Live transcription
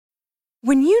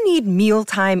When you need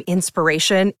mealtime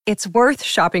inspiration, it's worth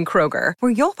shopping Kroger,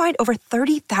 where you'll find over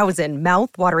 30,000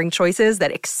 mouth-watering choices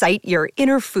that excite your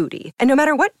inner foodie. And no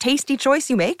matter what tasty choice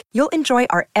you make, you'll enjoy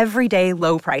our everyday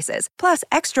low prices, plus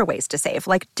extra ways to save,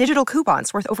 like digital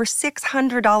coupons worth over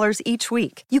 $600 each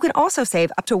week. You can also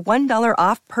save up to $1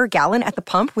 off per gallon at the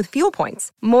pump with fuel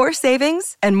points. More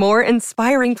savings and more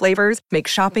inspiring flavors make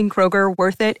shopping Kroger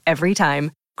worth it every time.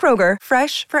 Kroger,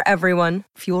 fresh for everyone.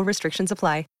 Fuel restrictions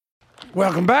apply.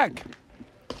 Welcome back.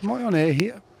 Am I on air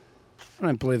here? I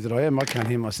don't believe that I am. I can't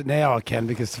hear myself. Now I can,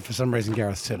 because for some reason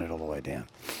Gareth's turned it all the way down.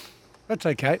 That's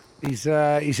okay. He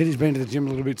said he's been to the gym a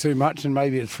little bit too much, and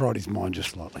maybe it's fried his mind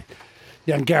just slightly.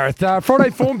 Young Gareth.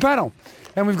 Friday form panel.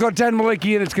 And we've got Dan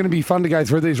Malecki, and it's going to be fun to go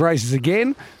through these races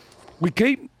again. We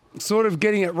keep sort of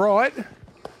getting it right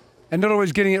and not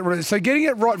always getting it right. So getting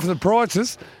it right for the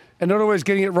prices and not always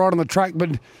getting it right on the track,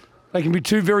 but they can be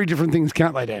two very different things,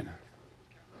 can't they, Dan?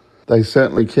 They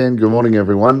certainly can. Good morning,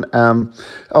 everyone.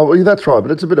 Well, that's right, but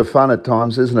it's a bit of fun at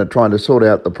times, isn't it, trying to sort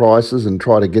out the prices and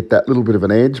try to get that little bit of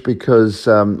an edge, because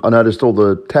I noticed all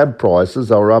the tab prices,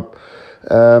 they were up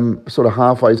sort of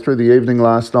halfway through the evening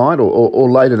last night,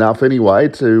 or late enough anyway,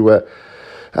 to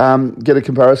get a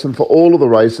comparison for all of the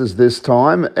races this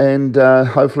time, and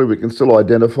hopefully we can still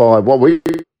identify what we...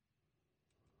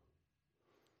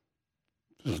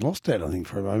 Just lost that, I think,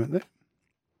 for a moment there.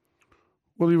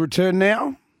 Will he return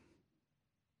now?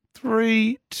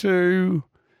 3, 2,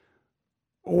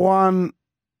 1.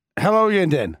 Hello again,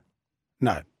 Dan.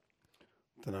 No.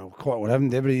 Don't know quite what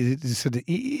happened there, but he just said,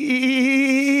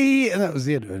 and that was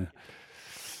the end of it,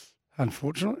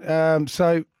 unfortunately.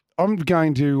 So I'm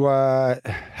going to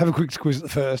have a quick squeeze at the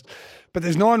first. But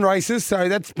there's 9 races, so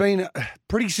that's been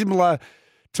pretty similar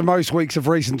to most weeks of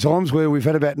recent times, where we've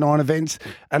had about 9 events.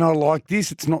 And I like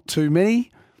this. It's not too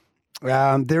many.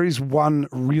 There is one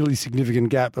really significant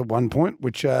gap at one point,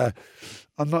 which I'm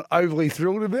not overly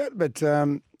thrilled about, but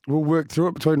we'll work through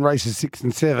it between races 6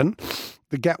 and 7.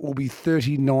 The gap will be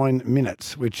 39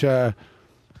 minutes, which I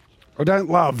don't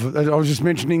love. I was just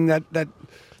mentioning that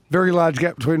very large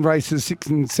gap between races 6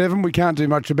 and 7. We can't do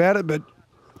much about it, but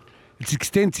it's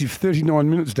extensive, 39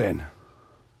 minutes, Dan.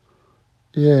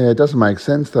 Yeah, it doesn't make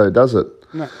sense though, does it?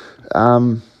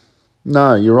 No.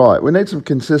 No, you're right. We need some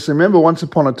consistency. Remember, once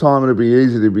upon a time, it'd be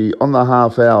easy to be on the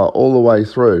half hour all the way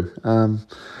through.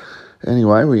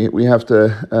 Anyway, we have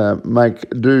to make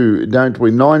do, don't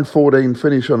we? 9:14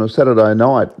 finish on a Saturday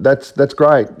night. That's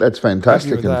great. That's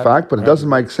fantastic, in fact. But it doesn't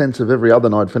make sense if every other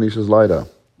night finishes later.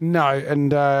 No,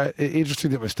 and interesting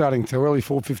that we're starting too early,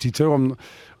 4:52.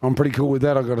 I'm pretty cool with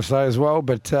that, I've got to say as well.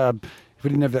 But if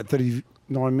we didn't have that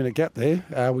 39-minute gap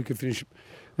there, we could finish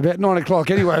about 9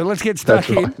 o'clock. Anyway, let's get stuck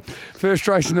in. First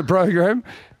race in the program.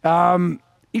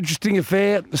 Interesting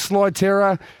affair, the Sly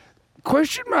Terror.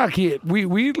 Question mark here.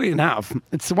 Weirdly enough,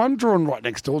 it's the one drawn right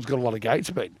next door. It's got a lot of gate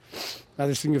speed.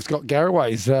 This thing of Scott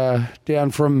Garraway's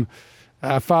down from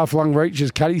far-flung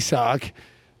reaches, Cuddy Sark.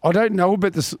 I don't know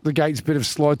about the gate speed of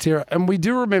Sly Terror. And we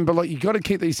do remember, like, you've got to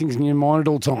keep these things in your mind at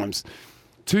all times.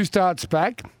 2 starts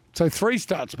back, so 3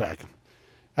 starts back.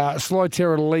 Sly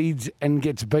Terror leads and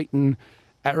gets beaten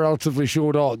at relatively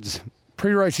short odds.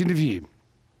 Pre-race interview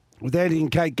with Andy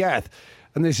and Kate Gath,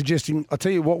 and they're suggesting, I'll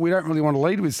tell you what, we don't really want to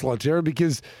lead with Sly Terror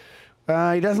because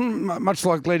he doesn't much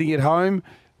like leading it home.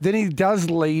 Then he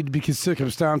does lead because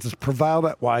circumstances prevail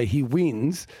that way. He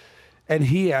wins, and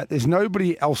here there's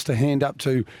nobody else to hand up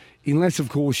to unless, of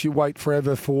course, you wait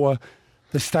forever for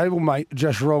the stablemate to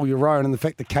just roll your own. And the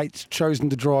fact that Kate's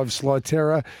chosen to drive Sly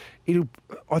Terror,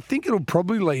 I think it'll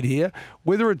probably lead here.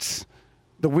 Whether it's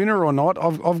the winner or not,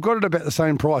 I've got it about the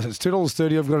same price. It's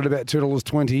 $2.30. I've got it about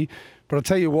 $2.20. But I'll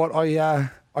tell you what,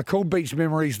 I call Beach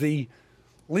Memories the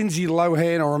Lindsay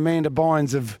Lohan or Amanda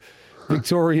Bynes of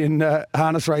Victorian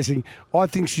harness racing. I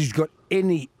think she's got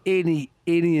any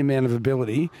amount of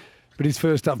ability. But he's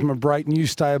first up from a break, new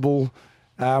stable,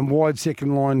 wide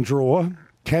second line draw.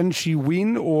 Can she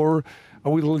win, or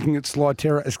are we looking at Sly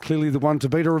Terror as clearly the one to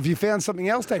beat? Or have you found something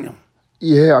else, Daniel?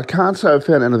 Yeah, I can't say I've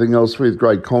found anything else with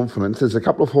great confidence. There's a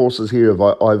couple of horses here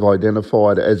I've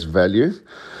identified as value.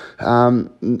 And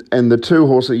the 2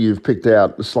 horses you've picked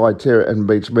out, Sly Terror and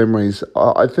Beach Memories,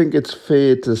 I think it's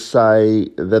fair to say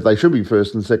that they should be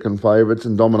first and second favourites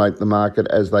and dominate the market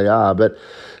as they are. But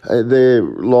there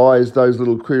lies those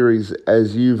little queries,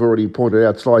 as you've already pointed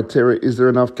out. Sly Terror, is there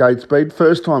enough gate speed?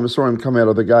 First time I saw him come out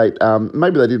of the gate,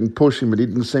 maybe they didn't push him, but he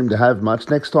didn't seem to have much.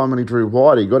 Next time when he drew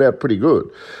wide, he got out pretty good,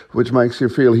 which makes you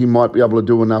feel he might be able to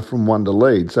do enough from one to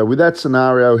lead. So with that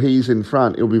scenario, he's in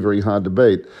front. It'll be very hard to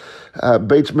beat.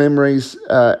 Beach Memories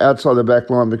outside the back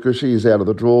line because she is out of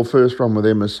the draw. First run with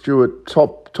Emma Stewart.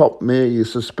 Top top mare. You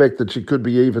suspect that she could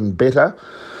be even better.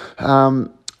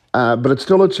 But it's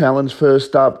still a challenge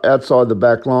first up outside the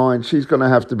back line. She's going to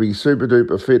have to be super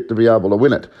duper fit to be able to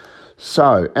win it.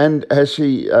 So, and has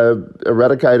she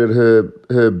eradicated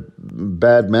her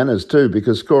bad manners too?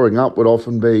 Because scoring up would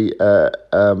often be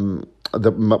one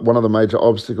of the major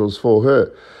obstacles for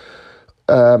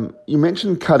her. You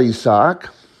mentioned Cuddy Sark.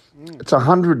 It's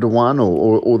 100 to 1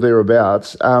 or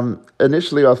thereabouts.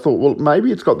 Initially, I thought, well,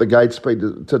 maybe it's got the gate speed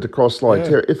to cross Sly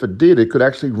Terror. If it did, it could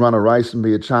actually run a race and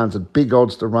be a chance at big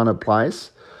odds to run a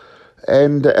place.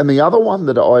 And the other one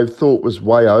that I thought was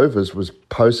way overs was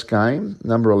Post Game,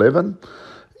 number 11.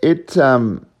 It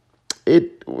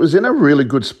was in a really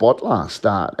good spot last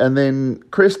start, and then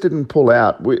Chris didn't pull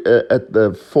out at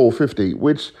the 450,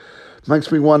 which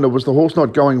makes me wonder, was the horse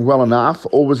not going well enough,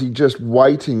 or was he just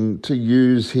waiting to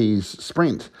use his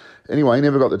sprint? Anyway, he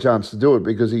never got the chance to do it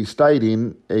because he stayed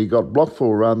in, he got blocked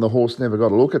for a run, the horse never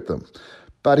got a look at them.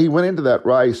 But he went into that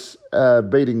race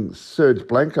beating Serge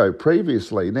Blanco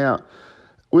previously. Now,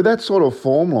 with that sort of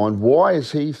form line, why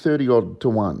is he 30-odd to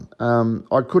 1?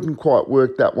 I couldn't quite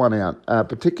work that one out,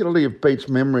 particularly if Beach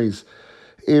Memories,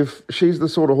 if she's the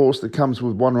sort of horse that comes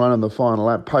with one run in the final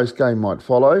lap, Post Game might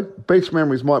follow. Beach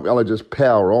Memories might be able to just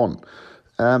power on.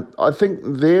 I think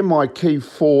they're my key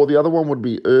four. The other one would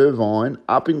be Irvine,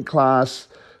 up in class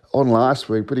on last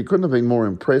week, but he couldn't have been more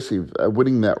impressive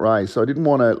winning that race. So I didn't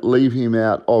want to leave him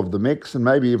out of the mix, and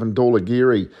maybe even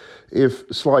Dorligiri. If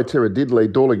Sly Terror did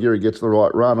lead, Dorligiri gets the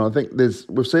right run. And I think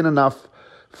we've seen enough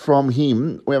from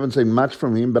him. We haven't seen much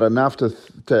from him, but enough to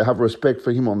have respect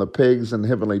for him on the pegs, and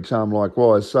Heavenly Charm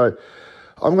likewise. So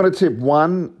I'm going to tip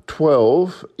 1,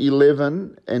 12,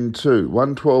 11 and 2.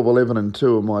 1, 12, 11 and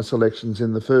 2 are my selections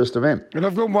in the first event. And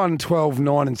I've got 1, 12,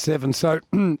 9 and 7. So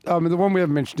the one we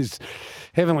haven't mentioned is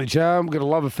Heavenly Charm. We've got a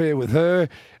love affair with her,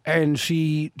 and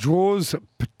she draws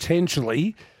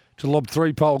potentially to lob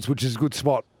 3 poles, which is a good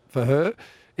spot for her.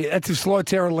 That's if Sly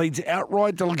Terror leads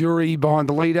outright, Dorligiri behind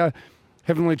the leader,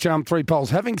 Heavenly Charm 3 poles.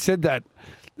 Having said that,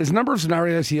 there's a number of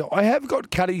scenarios here. I have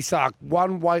got Cuddy Sark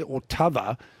one way or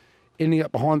t'other ending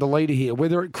up behind the leader here,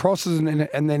 whether it crosses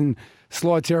and then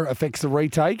Sly Terror affects the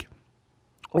retake,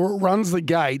 or it runs the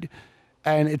gate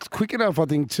and it's quick enough, I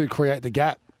think, to create the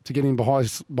gap to get in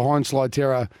behind Sly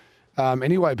Terror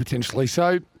anyway, potentially.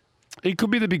 So it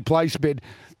could be the big place bet.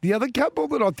 The other couple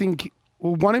that I think,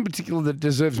 well, one in particular that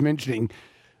deserves mentioning,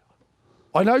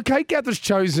 I know Kate Gath's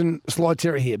chosen Sly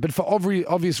Terror here, but for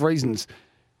obvious reasons.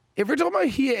 Every time I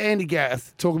hear Andy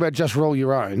Gath talk about Just Roll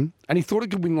Your Own, and he thought he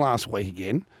could win last week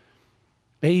again,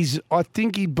 I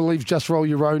think he believes Just Roll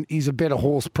Your Own is a better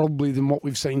horse probably than what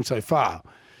we've seen so far.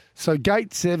 So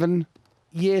gate 7,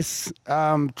 yes,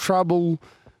 trouble,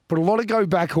 but a lot of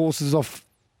go-back horses off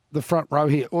the front row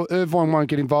here. Irvine won't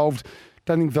get involved.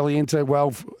 Don't think Valiente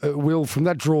will. From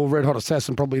that draw, Red Hot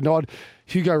Assassin probably not.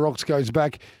 Hugo Rocks goes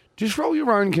back. Just Roll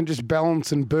Your Own can just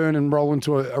balance and burn and roll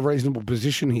into a reasonable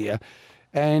position here.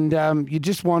 And you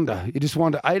just wonder.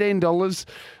 $18.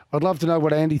 I'd love to know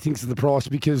what Andy thinks of the price,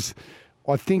 because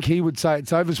I think he would say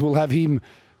it's overs. We'll have him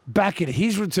back at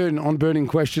his return on Burning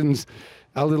Questions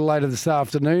a little later this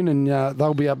afternoon, and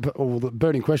they'll be up, or the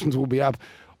Burning Questions will be up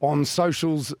on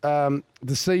socials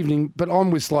this evening. But I'm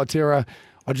with Sly Terror.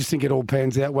 I just think it all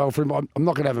pans out well for him. I'm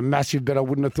not going to have a massive bet. I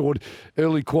wouldn't have thought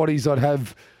early quaddies I'd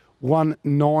have 1,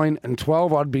 9 and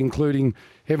 12. I'd be including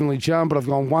Heavenly Charm, but I've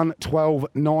gone 1, 12,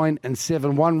 9 and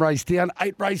 7. 1 race down,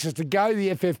 8 races to go. The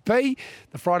FFP,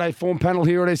 the Friday form panel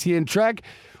here at SEN Track.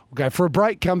 We'll go for a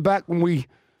break, come back when we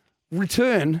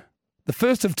return, the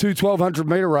first of 2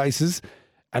 1,200-metre races,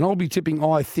 and I'll be tipping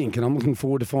I Think, and I'm looking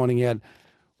forward to finding out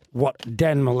what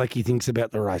Dan Malecki thinks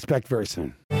about the race. Back very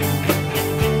soon. We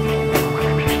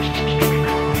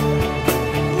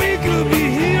could be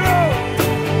heroes.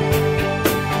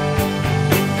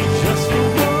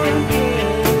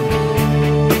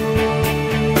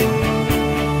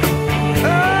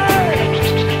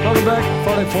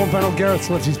 Friday form panel. Garrett's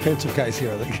left his pencil case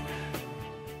here,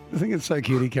 I think it's so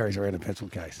cute he carries around a pencil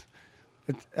case.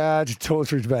 It's a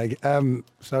torturous bag.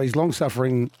 So his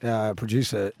long-suffering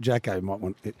producer, Jacko, might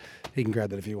want it. He can grab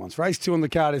that if he wants. Race 2 on the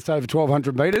card. It's over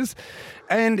 1,200 metres.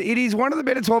 And it is one of the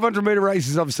better 1,200-metre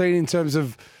races I've seen in terms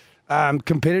of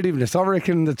competitiveness. I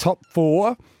reckon the top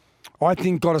 4, I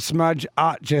think, Got a Smudge,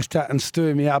 Art Jester and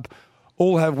Stir Me Up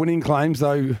all have winning claims,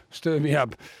 though Stir Me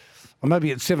Up, I may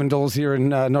be at $7 here and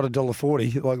not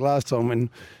 $1.40 like last time when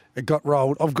it got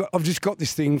rolled. I've just got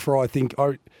this thing for I Think.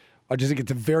 I just think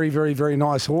it's a very, very, very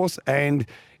nice horse, and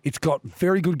it's got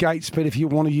very good gate speed if you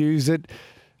want to use it.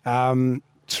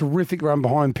 Terrific run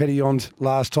behind Petillon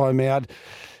last time out.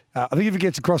 I think if it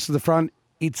gets across to the front,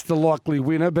 it's the likely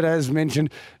winner. But as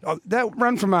mentioned, that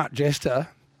run from Art Jester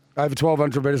over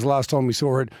 1,200 metres last time we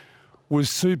saw it was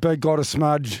super. Got a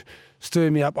smudge,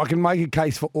 stir me up. I can make a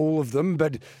case for all of them,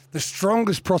 but the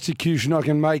strongest prosecution I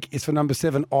can make is for number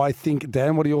 7, I think.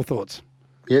 Dan, what are your thoughts?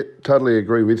 Yeah, totally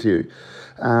agree with you.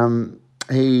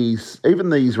 He's even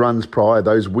these runs prior,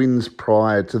 those wins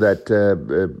prior to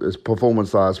that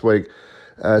performance last week,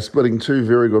 splitting 2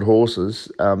 very good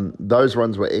horses. Those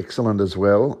runs were excellent as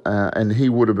well, and he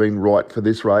would have been right for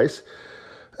this race.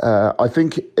 I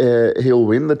think he'll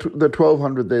win. The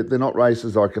 1,200, they're not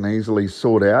races I can easily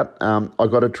sort out.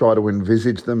 I've got to try to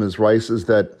envisage them as races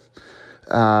that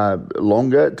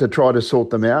longer to try to sort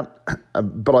them out.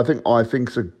 But I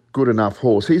think's a good enough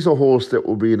horse. He's a horse that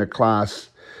will be in a class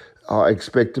I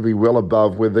expect to be well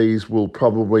above where these will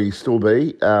probably still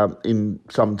be in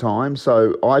some time.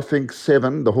 So I think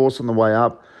 7, the horse on the way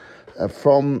up,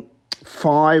 from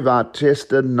 5, Art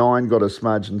Jester, 9 Got a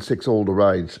Smudge, and 6 All the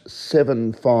Rage.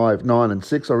 7, 5, 9 and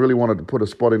 6. I really wanted to put a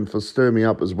spot in for Stir Me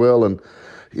Up as well, and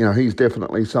he's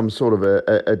definitely some sort of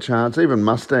a chance. Even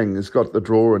Mustang has got the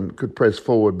draw and could press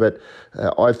forward, but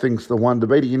I think's the one to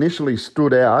beat. He initially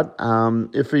stood out.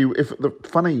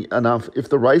 Funny enough, if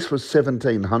the race was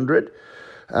 1,700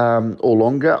 or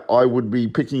longer, I would be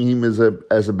picking him as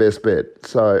a best bet.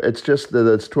 So it's just that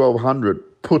it's 1,200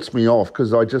 puts me off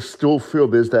because I just still feel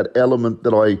there's that element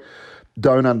that I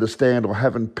don't understand or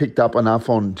haven't picked up enough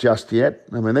on just yet.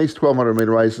 I mean, these 1,200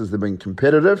 metre races, they've been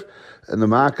competitive and the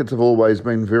markets have always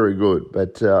been very good.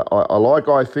 But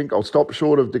I think I'll stop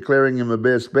short of declaring him a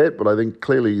best bet, but I think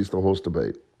clearly he's the horse to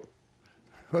beat.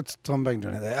 What's Tom Bang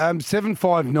doing there? 7,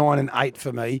 5, 9 and 8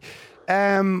 for me.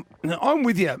 I'm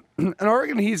with you. And I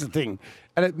reckon here's the thing,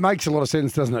 and it makes a lot of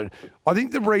sense, doesn't it? I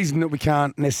think the reason that we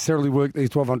can't necessarily work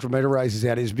these 1,200 metre races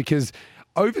out is because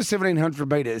over 1,700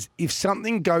 metres, if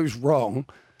something goes wrong,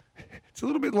 it's a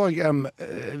little bit like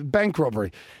bank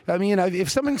robbery. I mean, if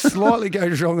something slightly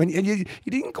goes wrong and you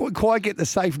didn't quite get the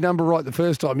safe number right the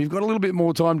first time, you've got a little bit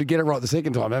more time to get it right the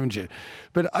second time, haven't you?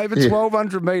 But over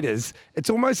 1,200 metres, it's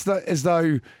almost as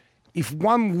though if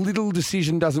one little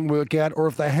decision doesn't work out, or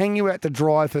if they hang you out to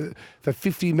dry for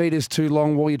 50 metres too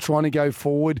long while you're trying to go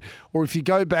forward, or if you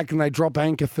go back and they drop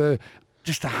anchor for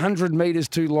just 100 metres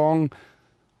too long,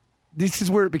 this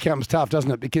is where it becomes tough,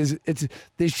 doesn't it? Because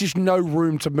there's just no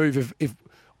room to move if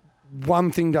one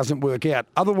thing doesn't work out.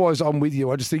 Otherwise, I'm with you.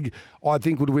 I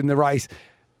think would win the race.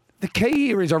 The key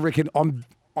here is I reckon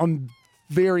I'm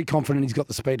very confident he's got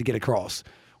the speed to get across,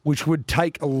 which would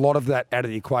take a lot of that out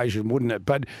of the equation, wouldn't it?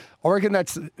 But I reckon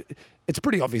it's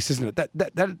pretty obvious, isn't it?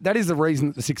 That is the reason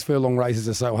that the 6 furlong races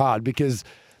are so hard, because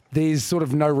there's sort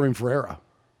of no room for error.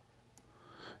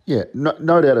 Yeah,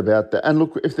 no doubt about that. And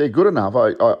look, if they're good enough,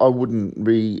 I wouldn't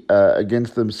be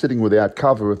against them sitting without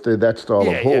cover if they're that style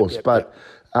of horse. But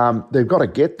they've got to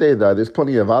get there, though. There's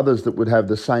plenty of others that would have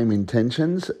the same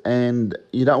intentions, and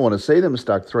you don't want to see them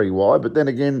stuck 3 wide. But then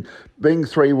again, being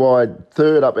 3 wide,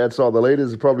 third up outside the leaders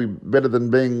is probably better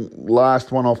than being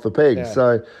last one off the peg. Yeah.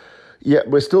 So, yeah,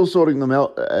 we're still sorting them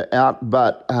out,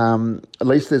 but at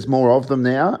least there's more of them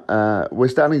now. We're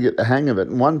starting to get the hang of it.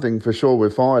 And one thing for sure we're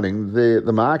finding,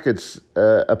 the markets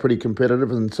are pretty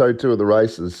competitive, and so too are the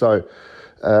races. So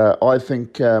I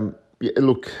think,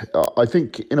 I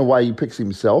think in a way he picks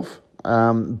himself,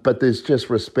 but there's just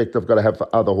respect I've got to have for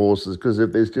other horses, because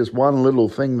if there's just one little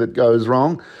thing that goes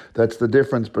wrong, that's the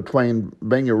difference between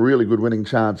being a really good winning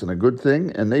chance and a good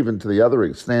thing. And even to the other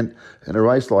extent, in a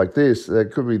race like this,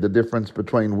 that could be the difference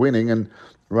between winning and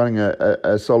running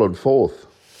a solid 4th.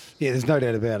 Yeah, there's no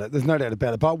doubt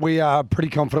about it. But we are pretty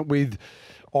confident with,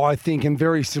 I think, and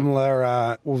very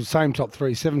similar, same top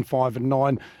 3, 7, 5 and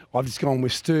 9. I've just gone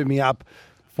with Stir Me Up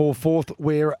for 4th,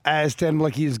 whereas Dan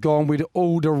Blecky has gone with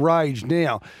All the Rage.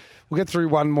 Now, we'll get through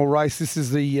one more race. This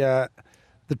is the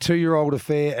 2-year-old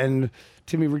affair, and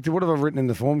Timmy Richter, what have I written in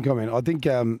the form comment? I think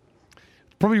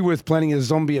probably worth planning a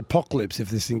zombie apocalypse if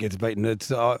this thing gets beaten.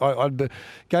 I'd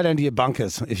go down to your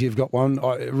bunkers if you've got one.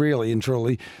 Really and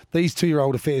truly, these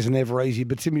 2-year-old affairs are never easy,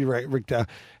 but Timmy Richter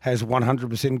has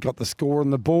 100% got the score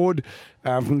on the board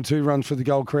from the 2 runs for the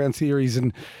Gold Crown Series,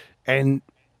 and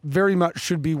very much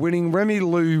should be winning. Remy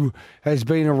Lou has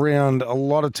been around a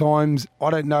lot of times.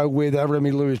 I don't know whether Remy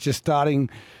Lou is just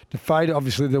starting to fade.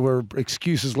 Obviously, there were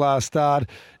excuses last start.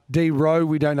 D Rowe,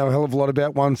 we don't know a hell of a lot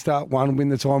about. 1 start, 1 win.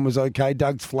 The time was okay.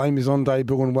 Doug's Flame is on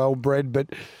debut and well bred, but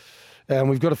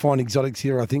we've got to find exotics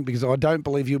here, I think, because I don't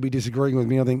believe you'll be disagreeing with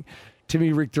me. I think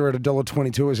Timmy Richter at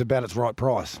 $1.22 is about its right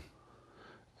price.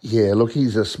 Yeah, look,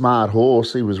 he's a smart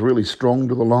horse. He was really strong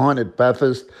to the line at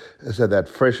Bathurst. Has had that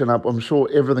freshen up. I'm sure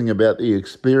everything about the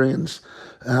experience,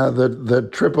 the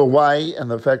trip away, and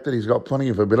the fact that he's got plenty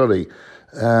of ability,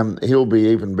 he'll be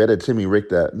even better. Timmy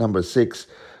Richter, number 6.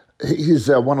 He's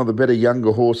one of the better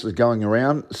younger horses going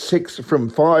around. 6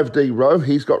 from 5D Row.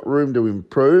 He's got room to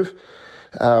improve.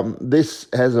 This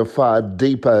has a far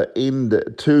deeper end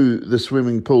to the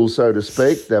swimming pool, so to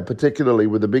speak, particularly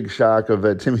with the big shark of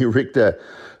Timmy Richter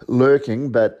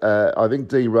lurking. But I think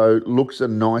D Row looks a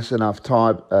nice enough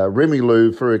type. Remy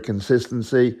Lou for a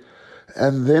consistency.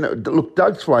 And then, look,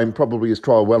 Doug's Flame probably has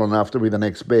tried well enough to be the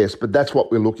next best, but that's what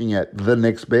we're looking at, the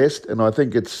next best. And I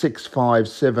think it's 6, 5,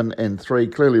 7 and 3,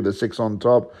 clearly the 6 on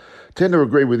top. Tend to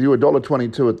agree with you,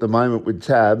 $1.22 at the moment with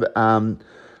Tab. I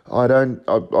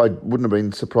wouldn't have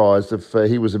been surprised if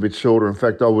he was a bit shorter. In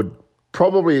fact, I would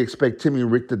probably expect Timmy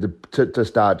Richter to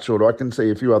start shorter. I can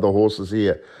see a few other horses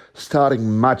here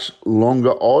starting much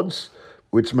longer odds,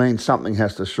 which means something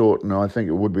has to shorten. I think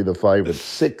it would be the favourite.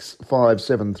 6, 5,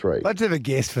 7, 3. Let's have a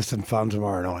guess for some fun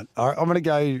tomorrow night. I'm going to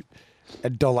go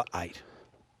 $1.08.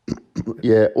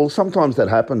 Yeah, well, sometimes that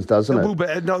happens, doesn't it? Well,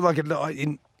 but not like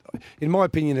in my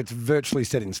opinion, it's virtually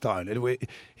set in stone.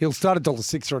 He'll start at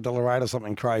 $1.06 or $1.08 or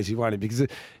something crazy, won't he? Because at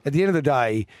the end of the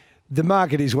day, the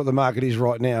market is what the market is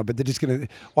right now. But they're just going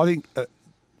to. I think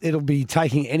it'll be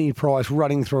taking any price,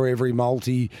 running through every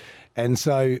multi. And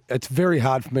so it's very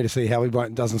hard for me to see how he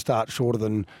doesn't start shorter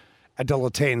than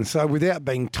 $1.10. So without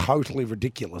being totally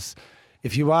ridiculous,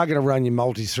 if you are going to run your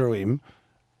multis through him,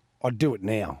 I'd do it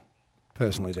now,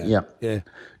 personally, Dan.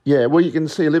 Yeah, well, you can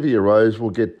see Olivia Rose will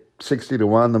get 60 to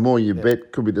 1. The more you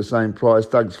bet, could be the same price.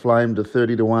 Doug's Flame to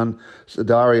 30 to 1.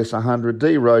 Sedarius 100.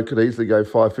 D Row could easily go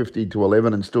 550 to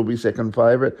 11 and still be second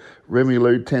favourite. Remy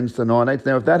Lou 10s to 9/8.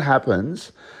 Now, if that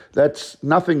happens, that's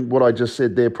nothing what I just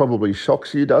said there probably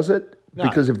shocks you, does it? No.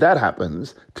 Because if that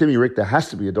happens, Timmy Richter has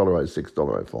to be $1.06,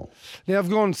 $1.04. Now,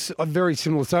 I've gone very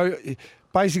similar. So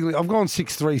basically, I've gone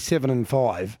 6, 3, 7 and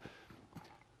 5.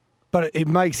 But it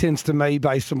makes sense to me,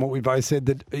 based on what we both said,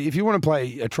 that if you want to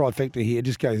play a trifecta here,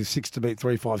 just go 6 to beat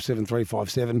 357,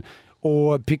 357,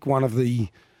 or pick one of the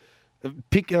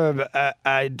pick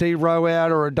a D Row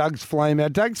out or a Doug's Flame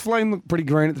out. Doug's Flame looked pretty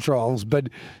green at the trials, but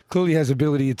clearly has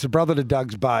ability. It's a brother to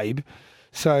Doug's Babe.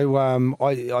 So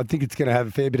I think it's going to have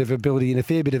a fair bit of ability and a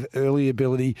fair bit of early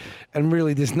ability. And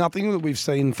really, there's nothing that we've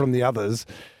seen from the others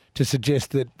to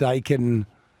suggest that they can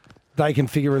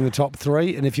figure in the top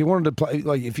 3. And if you wanted to play,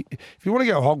 like if you want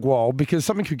to go hog wild, because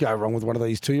something could go wrong with one of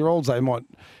these 2-year-olds, they might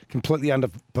completely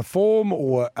underperform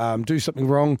or do something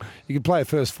wrong. You could play a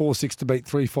first 4, 6 to beat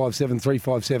 357,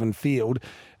 357 field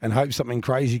and hope something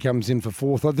crazy comes in for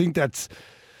fourth. I think that's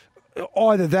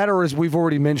either that or, as we've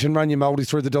already mentioned, run your multis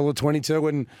through the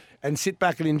 $1.22 and sit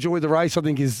back and enjoy the race, I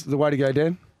think is the way to go,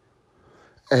 Dan.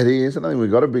 It is. I think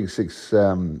we've got a big 6.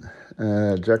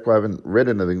 Jack, we haven't read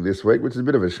anything this week, which is a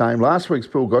bit of a shame. Last week's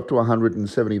pool got to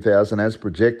 170,000 as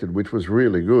projected, which was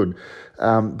really good.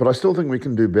 But I still think we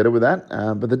can do better with that.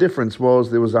 But the difference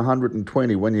was there was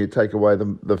 120 when you take away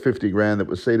the 50 grand that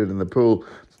was seated in the pool,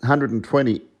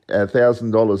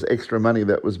 $120,000 extra money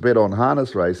that was bet on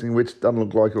harness racing, which doesn't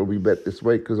look like it will be bet this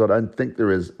week because I don't think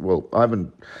there is. Well, I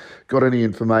haven't got any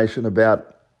information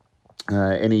about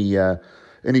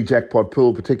any jackpot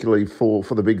pool, particularly for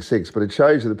the big 6, but it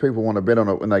shows you that people want to bet on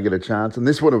it when they get a chance. And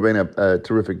this would have been a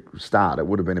terrific start. It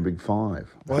would have been a big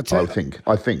 5. Well, I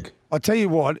think. I'll tell you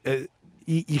what.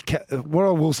 What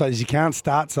I will say is you can't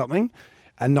start something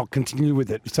and not continue with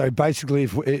it. So basically,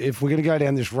 if we're going to go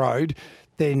down this road,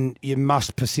 then you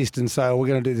must persist and say, we're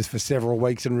going to do this for several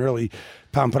weeks and really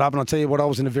pump it up. And I'll tell you what, I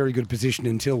was in a very good position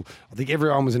until, I think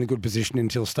everyone was in a good position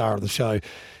until star of the show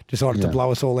decided to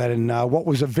blow us all out in what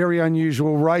was a very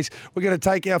unusual race. We're going to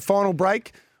take our final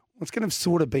break. It's going to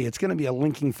sort of be, it's going to be a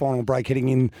linking final break heading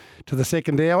in to the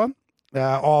second hour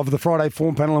of the Friday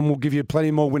Form Panel, and we'll give you plenty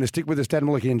more winners. Stick with us, Dan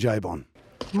Malicki and Jay Bond.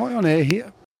 Am I on air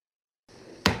here?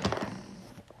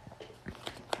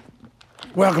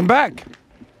 Welcome back.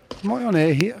 Am I on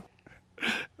air here?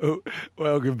 Oh,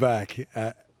 welcome back.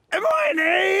 Am I on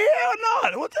air here or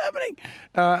not? What's happening?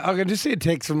 I can just see a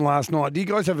text from last night. Do you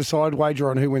guys have a side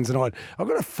wager on who wins tonight? I've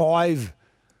got a five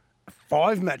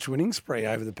match winning spree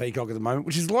over the Peacock at the moment,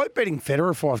 which is like betting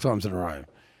Federer 5 times in a row.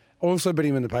 Also bet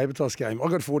him in the paper toss game. I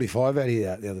got 45 out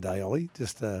here the other day, Ollie.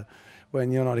 Just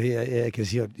when you're not here,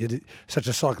 because you're such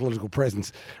a psychological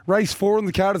presence. Race 4 on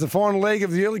the card is the final leg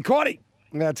of the early quaddie.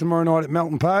 Tomorrow night at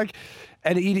Melton Park.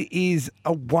 And it is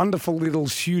a wonderful little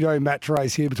pseudo match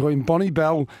race here between Bonnie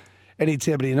Bell and It's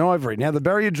Ebony and Ivory. Now, the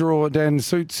barrier draw, Dan,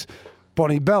 suits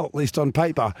Bonnie Bell, at least on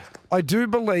paper. I do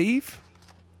believe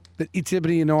that It's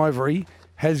Ebony and Ivory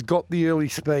has got the early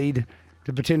speed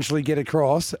to potentially get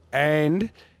across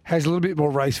and has a little bit more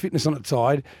race fitness on its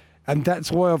side. And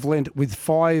that's why I've lent with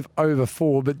 5 over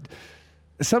 4. But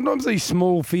sometimes these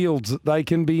small fields, they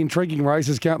can be intriguing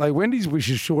races, can't they? Wendy's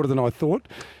Wish is shorter than I thought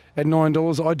at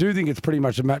 $9. I do think it's pretty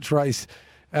much a match race.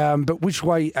 But which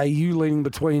way are you leaning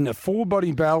between a 4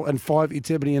 Body Bell and 5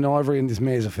 It's Ebony and Ivory in this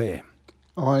mare's affair?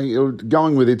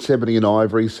 Going with It's Ebony and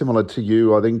Ivory, similar to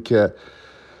you, I think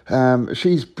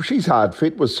she's hard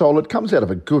fit, was solid, comes out of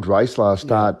a good race last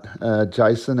start,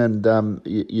 Jason, and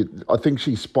I think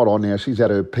she's spot on now. She's at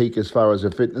her peak as far as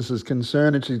her fitness is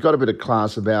concerned, and she's got a bit of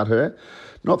class about her.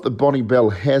 Not that Bonnie Bell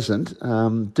hasn't.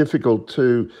 Difficult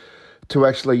to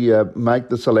actually make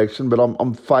the selection, but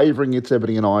I'm favouring It's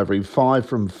Ebony and Ivory. 5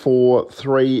 from 4,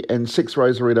 3, and 6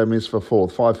 Rosarito Miss for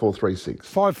 4th. 5, 4, 3, 6.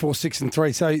 5, 4, 6, and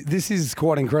 3. So this is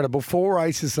quite incredible. 4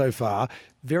 races so far.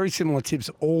 Very similar tips,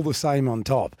 all the same on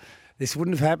top. This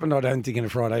wouldn't have happened, I don't think, in a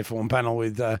Friday form panel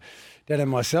with Dad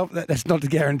and myself. That's not to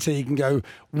guarantee you can go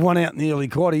one out in the early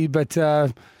quaddie, but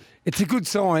it's a good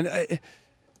sign.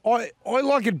 I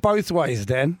like it both ways,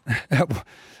 Dan.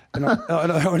 And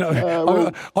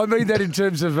I mean that in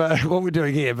terms of what we're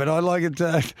doing here, but I like it.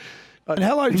 And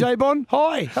hello, J-Bon.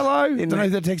 Hi. Hello. Don't know who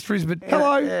that texter is, but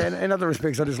hello. In other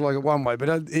respects, I just like it one way. But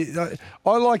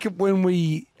I like it when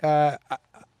we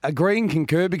agree and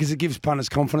concur because it gives punters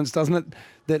confidence, doesn't it?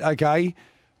 That, okay,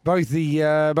 both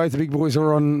the big boys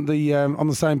are on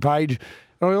the same page.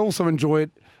 And I also enjoy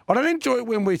it. I don't enjoy it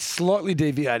when we're slightly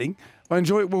deviating. I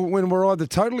enjoy it when we're either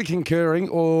totally concurring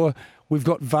or we've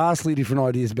got vastly different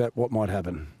ideas about what might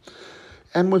happen.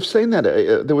 And we've seen that.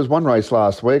 There was one race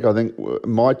last week. I think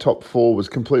my top 4 was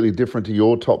completely different to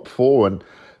your top 4. And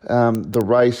the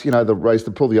race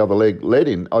that pulled the other leg led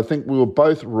in, I think we were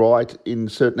both right in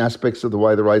certain aspects of the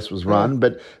way the race was run.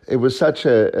 But it was such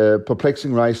a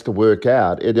perplexing race to work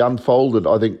out. It unfolded,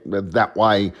 I think, that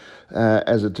way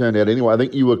as it turned out anyway. I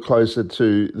think you were closer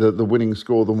to the winning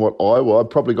score than what I was. I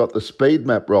probably got the speed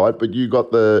map right, but you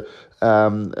got the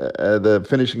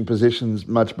finishing positions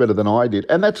much better than I did.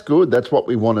 And that's good. That's what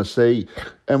we want to see.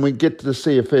 And we get to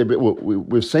see a fair bit.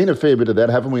 We've seen a fair bit of that,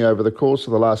 haven't we, over the course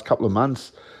of the last couple of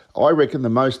months. I reckon the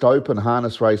most open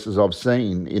harness races I've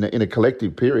seen in a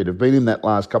collective period have been in that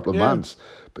last couple of months.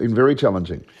 Been very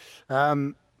challenging.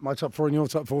 My top 4 and your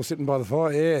top 4 sitting by the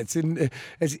fire. Yeah,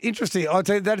 it's interesting. I'll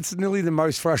tell you, that's nearly the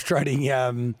most frustrating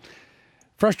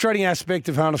aspect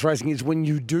of harness racing is when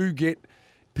you do get,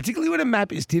 particularly when a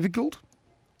map is difficult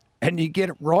and you get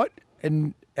it right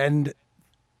and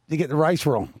you get the race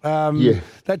wrong.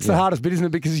 That's the hardest bit, isn't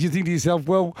it? Because you think to yourself,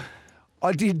 well,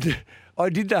 I did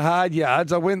the hard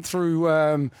yards. I went through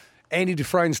Andy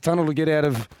Dufresne's tunnel to get out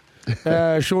of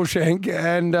Shawshank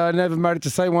and never made it to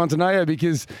Say Wantaneo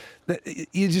because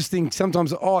you just think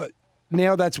sometimes,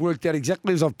 now that's worked out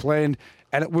exactly as I've planned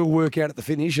and it will work out at the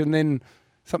finish and then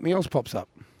something else pops up.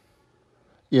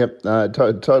 Yep,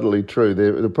 totally true.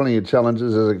 There are plenty of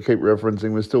challenges, as I keep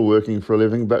referencing. We're still working for a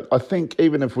living. But I think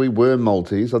even if we were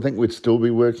multis, I think we'd still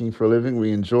be working for a living.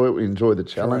 We enjoy it. We enjoy the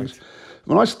challenge. Correct. I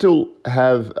mean, I still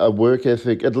have a work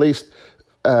ethic, at least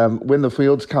when the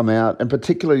fields come out, and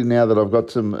particularly now that I've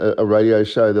got a radio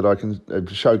show that I can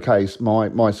showcase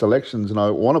my selections and I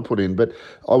want to put in, but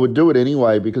I would do it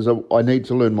anyway because I need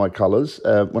to learn my colours.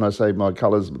 When I say my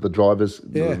colours, the drivers,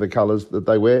 the colours that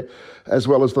they wear, as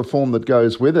well as the form that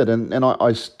goes with it. And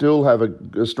I still have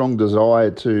a strong desire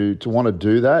to want to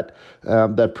do that,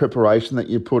 that preparation that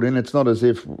you put in. It's not as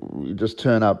if you just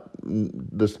turn up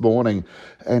this morning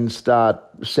and start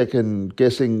second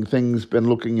guessing things and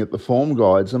looking at the form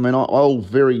guides. I mean, I'll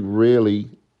very rarely,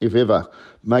 if ever,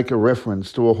 make a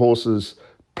reference to a horse's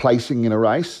placing in a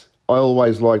race. I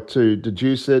always like to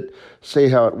deduce it, see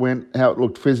how it went, how it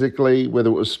looked physically, whether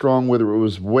it was strong, whether it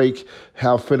was weak,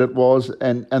 how fit it was.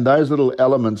 And those little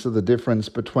elements are the difference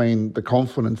between the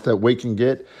confidence that we can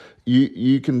get.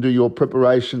 You can do your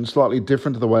preparation slightly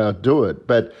different to the way I do it,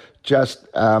 but just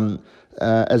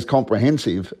as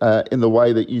comprehensive in the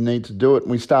way that you need to do it.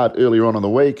 And we start earlier on in the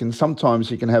week, and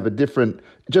sometimes you can have a different,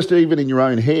 just even in your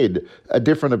own head, a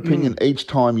different opinion each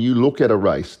time you look at a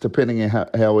race, depending on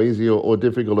how easy or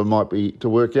difficult it might be to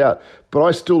work out. But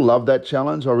I still love that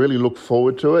challenge. I really look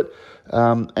forward to it.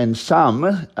 And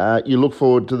some, you look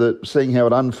forward to seeing how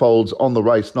it unfolds on the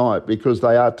race night because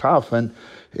they are tough. And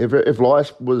if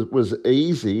life was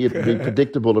easy, it'd be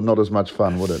predictable and not as much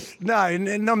fun, would it? No,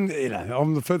 and I'm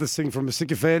the furthest thing from a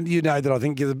sycophant. You know that I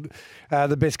think you're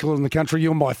the best caller in the country.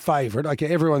 You're my favourite. Okay,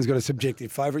 everyone's got a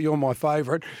subjective favourite. You're my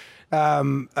favourite for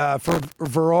a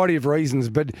variety of reasons,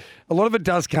 but a lot of it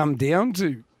does come down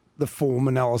to the form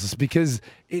analysis because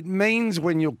it means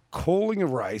when you're calling a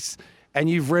race and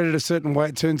you've read it a certain way,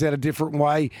 it turns out a different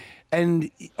way,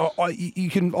 and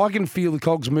I can feel the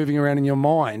cogs moving around in your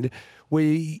mind where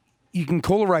you can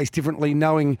call a race differently,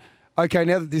 knowing, okay,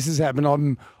 now that this has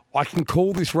happened, I can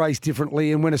call this race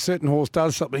differently, and when a certain horse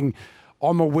does something,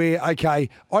 I'm aware, okay,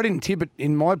 I didn't tip it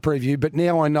in my preview, but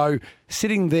now I know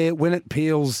sitting there when it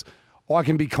peels, I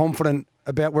can be confident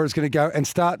about where it's going to go and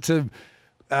start to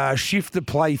shift the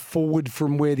play forward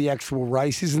from where the actual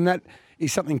race is. And that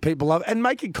is something people love. And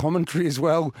make a commentary as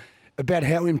well about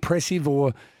how impressive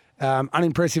or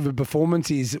unimpressive a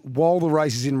performance is while the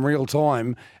race is in real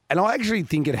time. And I actually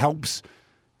think it helps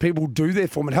people do their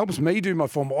form. It helps me do my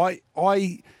form. I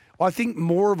think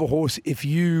more of a horse if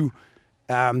you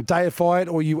deify it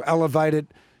or you elevate it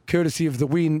courtesy of the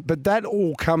win. But that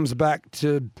all comes back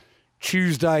to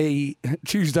Tuesday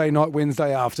night,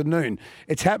 Wednesday afternoon.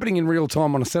 It's happening in real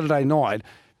time on a Saturday night,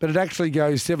 but it actually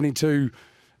goes 72,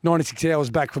 96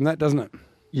 hours back from that, doesn't it?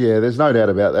 Yeah, there's no doubt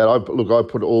about that. I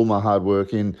put all my hard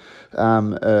work in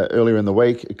earlier in the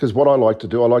week because what I like to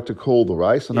do, I like to call the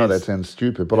race. I know that sounds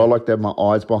stupid, but I like to have my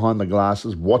eyes behind the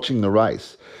glasses watching the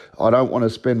race. I don't want to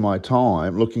spend my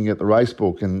time looking at the race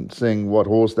book and seeing what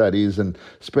horse that is and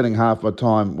spending half my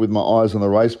time with my eyes on the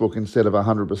race book instead of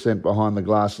 100% behind the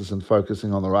glasses and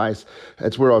focusing on the race.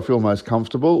 It's where I feel most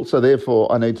comfortable. So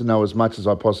therefore, I need to know as much as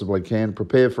I possibly can,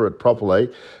 prepare for it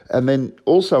properly, and then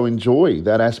also enjoy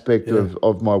that aspect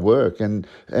of my work. And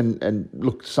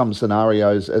look, some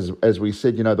scenarios, as we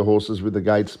said, you know, the horses with the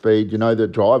gate speed, you know, the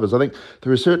drivers. I think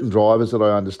there are certain drivers that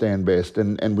I understand best,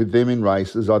 and with them in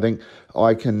races, I think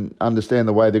I can understand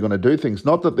the way they're going to do things.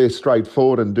 Not that they're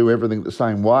straightforward and do everything the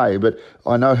same way, but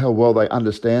I know how well they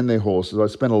understand their horses. I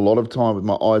spend a lot of time with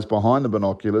my eyes behind the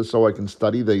binoculars so I can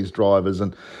study these drivers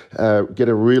and get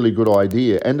a really good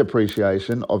idea and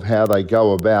appreciation of how they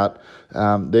go about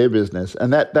their business.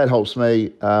 And that helps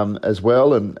me as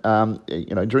well. And,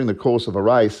 you know, during the course of a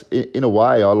race, in a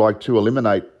way, I like to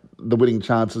eliminate the winning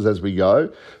chances as we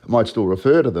go. I might still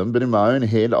refer to them, but in my own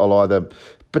head, I'll either,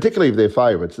 particularly if they're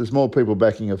favourites, there's more people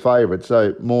backing a favourite,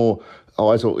 so more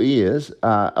eyes or ears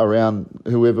around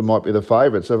whoever might be the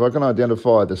favourite. So if I can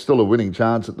identify there's still a winning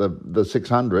chance at the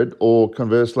 600, or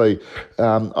conversely,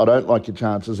 I don't like your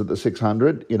chances at the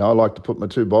 600, you know, I like to put my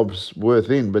 2 bobs worth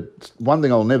in. But one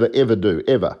thing I'll never, ever do,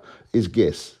 ever, is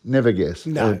guess. Never guess,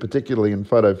 particularly in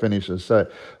photo finishes. So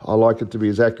I like it to be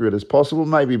as accurate as possible,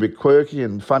 maybe a bit quirky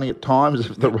and funny at times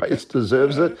if the race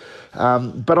deserves it.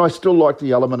 But I still like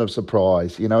the element of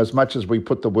surprise. You know, as much as we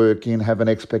put the work in, have an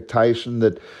expectation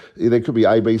that there could be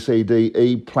A, B, C, D,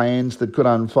 E plans that could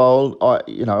unfold.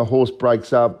 You know, a horse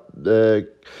breaks up,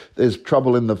 there's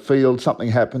trouble in the field, something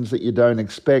happens that you don't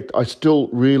expect. I still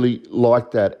really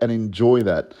like that and enjoy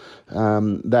that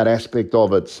aspect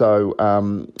of it. So,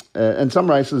 and some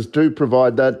races do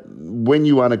provide that when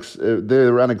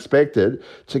they're unexpected,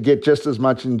 to get just as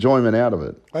much enjoyment out of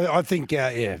it. I think,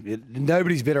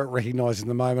 nobody's better at recognising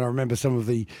the moment. I remember some of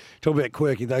talk about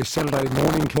quirky, those Saturday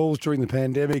morning calls during the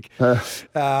pandemic,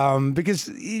 because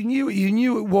you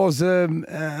knew it was a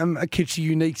kitschy,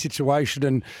 unique situation,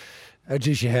 and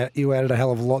geez, you added a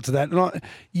hell of a lot to that. And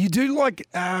you do like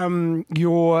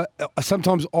your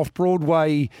sometimes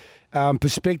off-Broadway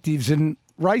perspectives. And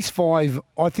race 5,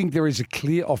 I think there is a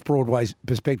clear off-Broadway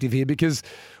perspective here, because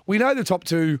we know the top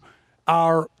 2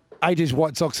 are AJ's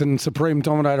White Sox and Supreme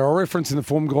Dominator. I reference in the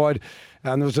form guide,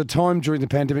 there was a time during the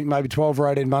pandemic, maybe 12 or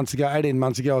 18 months ago,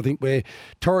 I think, where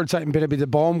Torrid Tate and Better Be the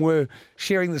Bomb were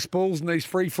sharing the spoils in these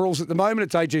free-for-alls. At the moment,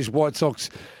 it's AJ's White Sox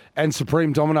and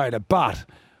Supreme Dominator. But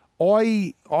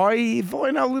if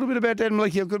I know a little bit about Dan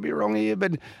Malecki, I could be wrong here,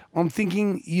 but I'm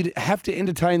thinking you'd have to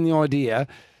entertain the idea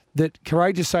that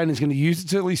Courageous Saint is going to use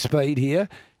its early speed here,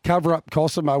 cover up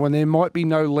Cosimo, when there might be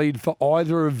no lead for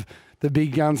either of the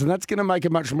big guns, and that's going to make a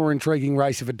much more intriguing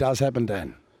race if it does happen,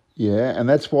 Dan. Yeah, and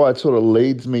that's why it sort of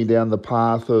leads me down the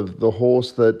path of the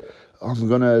horse that I'm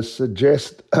going to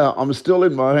suggest. I'm still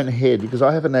in my own head because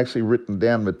I haven't actually written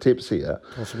down the tips here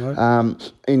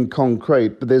in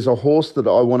concrete, but there's a horse that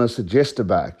I want to suggest to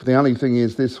back. The only thing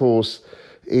is this horse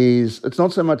it's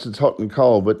not so much it's hot and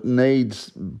cold, but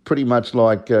needs pretty much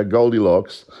like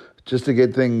Goldilocks just to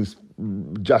get things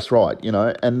just right, you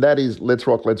know, and that is Let's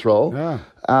Rock, Let's Roll.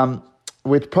 Yeah.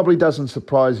 Which probably doesn't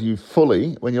surprise you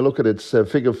fully. When you look at its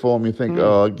figure form, you think,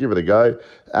 give it a go,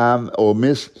 or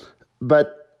miss.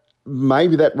 But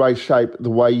maybe that race shape,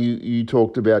 the way you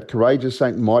talked about, Courageous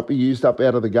Saint might be used up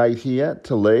out of the gate here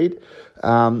to lead.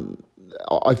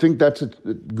 I think that's a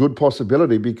good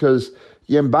possibility because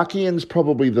Yambuckian's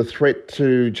probably the threat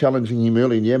to challenging him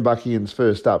early, and Yambuckian's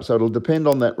first up. So it'll depend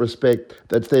on that respect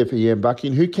that's there for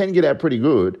Yambuckian, who can get out pretty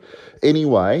good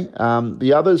anyway.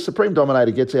 The others, Supreme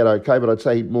Dominator gets out okay, but I'd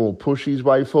say he'd more push his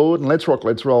way forward. And Let's Rock,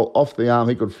 Let's Roll off the arm,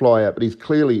 he could fly out, but he's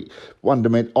clearly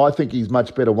one-dimensional. I think he's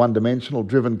much better one-dimensional,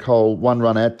 driven coal, one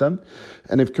run at them.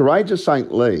 And if Courageous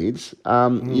Saint leads,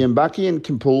 Yambuckian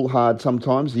can pull hard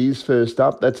sometimes. He is first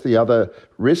up. That's the other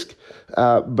risk.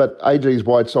 But AG's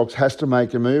White Sox has to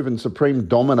make a move, and Supreme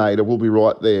Dominator will be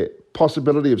right there.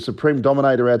 Possibility of Supreme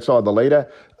Dominator outside the leader.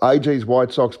 AG's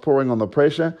White Sox pouring on the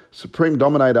pressure. Supreme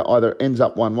Dominator either ends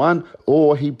up 1-1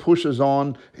 or he pushes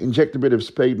on, inject a bit of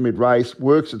speed mid-race,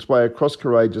 works its way across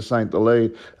Courageous Saint the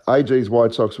lead. AG's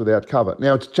White Sox without cover.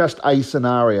 Now, it's just a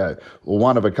scenario or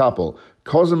one of a couple.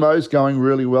 Cosimo's going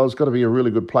really well. It's got to be a really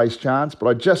good place chance. But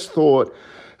I just thought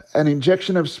an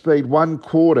injection of speed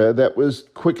 1/4 that was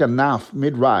quick enough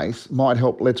mid-race might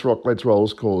help Let's Rock, Let's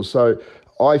Roll's cause. So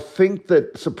I think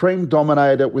that Supreme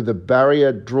Dominator with a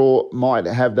barrier draw might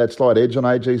have that slight edge on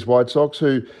AG's White Sox,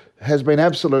 who has been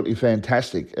absolutely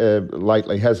fantastic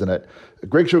lately, hasn't it?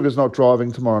 Greg Sugar's not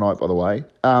driving tomorrow night, by the way.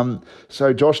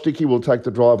 So Josh Dickey will take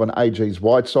the drive on AG's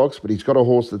White Sox, but he's got a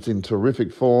horse that's in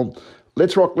terrific form.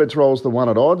 Let's Rock, Let's Roll's the one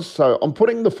at odds. So I'm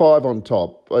putting the 5 on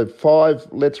top. 5,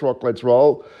 Let's Rock, Let's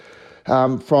Roll.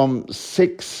 From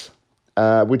 6,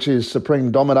 which is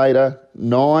Supreme Dominator,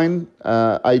 9,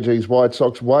 AG's White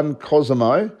Sox, 1,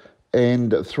 Cosimo,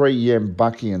 and 3,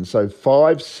 Yambuckian. So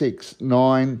 5, 6,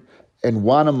 9, and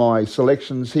 1 are my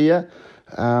selections here.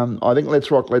 I think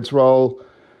Let's Rock, Let's Roll.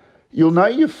 You'll know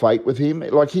your fate with him.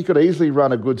 Like, he could easily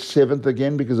run a good 7th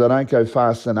again because I don't go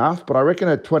fast enough. But I reckon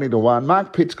at 20-1,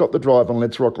 Mark Pitt's got the drive on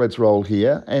Let's Rock, Let's Roll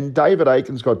here. And David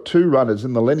Aiken's got 2 runners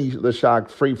in the Lenny the Shark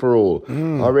free-for-all.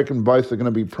 I reckon both are going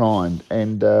to be primed.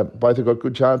 And both have got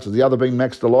good chances. The other being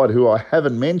Max Delight, who I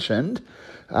haven't mentioned.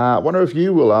 I wonder if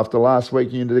you will, after last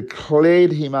week, you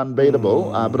declared him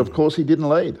unbeatable. But, of course, he didn't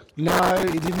lead. No,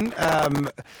 he didn't.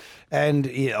 And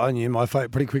yeah, I knew my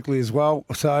fate pretty quickly as well.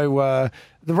 So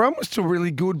the run was still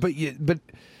really good, but you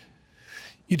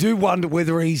do wonder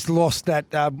whether he's lost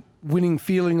that winning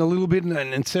feeling a little bit.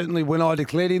 And certainly when I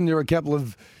declared him, there were a couple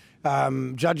of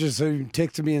judges who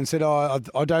texted me and said, I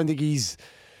don't think he's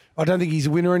a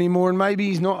winner anymore, and maybe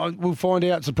he's not. We'll find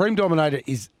out. Supreme Dominator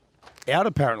is out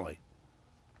apparently.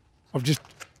 I think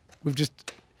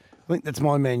that's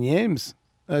my man Yams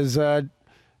as.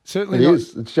 Certainly it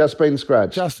is. It's just been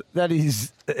scratched.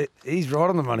 He's right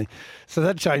on the money. So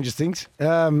that changes things.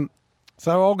 So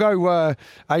I'll go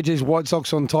AG's White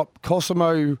Sox on top.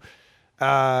 Cosimo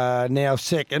now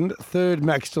second. Third,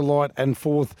 Max Delight. And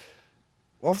fourth,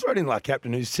 I'll throw it in like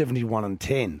Captain, who's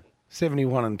 71-10.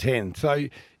 71-10. So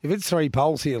if it's 3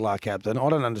 poles here, like Captain, I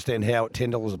don't understand how at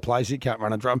 $10 a place you can't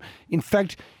run a drum. In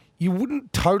fact, you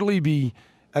wouldn't totally be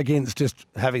against just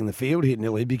having the field hit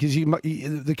nearly, because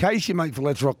the case you make for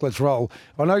Let's Rock, Let's Roll,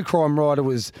 I know Crime Rider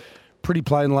was pretty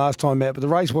plain last time out, but the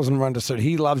race wasn't run to suit.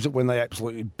 He loves it when they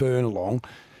absolutely burn along,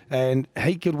 and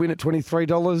he could win at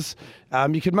 $23.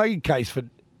 You could make a case for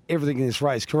everything in this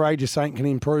race. Courageous Saint can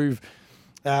improve.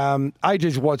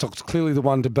 AG's White Sox clearly the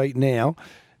one to beat now.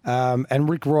 And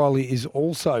Rick Riley is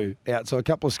also out, so a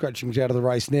couple of scratchings out of the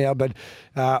race now. But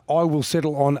I will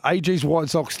settle on AG's White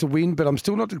Sox to win, but I'm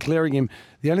still not declaring him.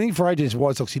 The only thing for AG's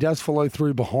White Sox, he does follow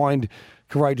through behind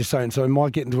Courageous Saint, so he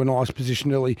might get into a nice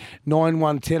position early. 9,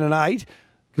 1, 10 and 8.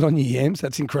 Good on you, Yams.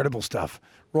 That's incredible stuff.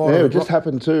 Right, yeah, it just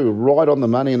happened too, right on the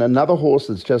money. And another horse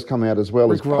that's just come out as well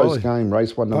Rick is post-game,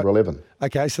 race 1, number 11.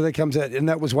 Okay, so that comes out, and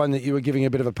that was one that you were giving a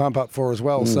bit of a pump up for as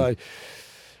well. So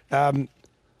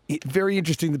very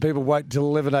interesting that people wait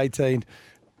until 11:18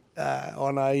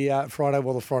 on a Friday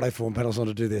while the Friday form panel's on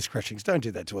to do their scratchings. Don't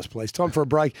do that to us, please. Time for a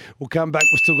break. We'll come back.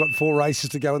 We've still got 4 races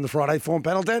to go in the Friday form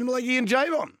panel. Dan Malecki and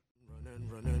Javon.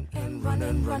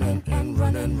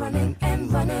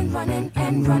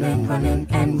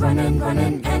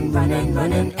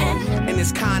 In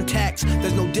this context,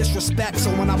 there's no disrespect, so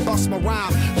when I bust my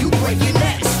rhyme, you break your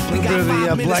necks. We got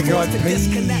 5 minutes to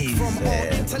disconnect from all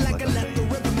intellect and let the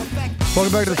rhythm affect.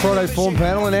 Welcome back to the Friday form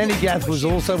panel, and Andy Gath was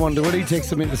also on to it. He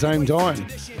texted me at the same time.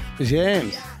 It's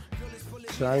Yams.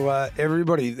 So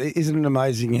everybody, isn't it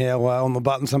amazing how on the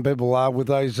button some people are with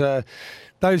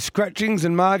those scratchings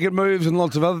and market moves and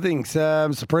lots of other things.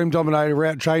 Supreme Dominator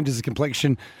route changes the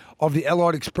complexion of the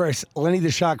Allied Express. Lenny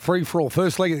the Shark free-for-all.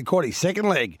 First leg of the quaddie. Second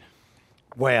leg.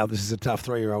 Wow, this is a tough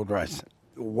 3-year-old race.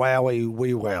 Wowie,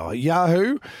 wee wow.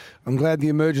 Yahoo! I'm glad the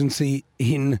emergency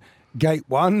in Gate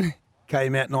 1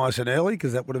 came out nice and early,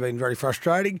 because that would have been very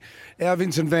frustrating. Our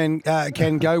Vincent Van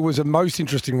Can Go was a most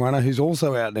interesting runner who's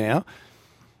also out now.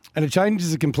 And it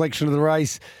changes the complexion of the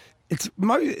race.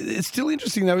 It's still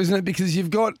interesting though, isn't it? Because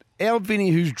you've got our Vinny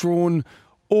who's drawn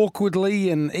awkwardly,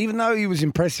 and even though he was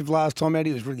impressive last time out,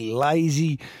 he was really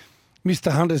lazy.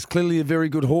 Mr. Hunter's clearly a very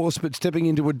good horse, but stepping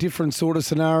into a different sort of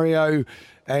scenario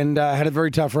and had a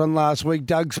very tough run last week.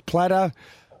 Doug's Platter,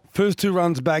 first 2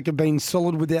 runs back have been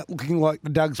solid without looking like the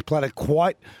Doug's Platter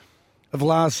quite of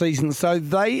last season. So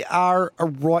they are a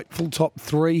rightful top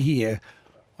 3 here,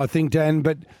 I think, Dan,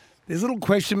 but there's little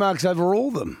question marks over all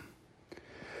of them.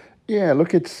 Yeah,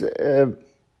 look, it's an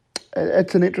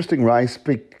interesting race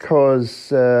because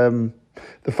the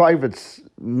favourites,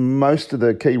 most of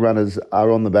the key runners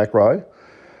are on the back row.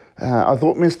 I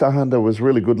thought Mr. Hunter was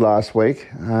really good last week.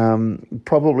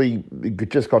 Probably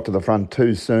just got to the front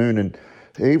too soon, and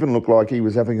he even looked like he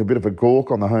was having a bit of a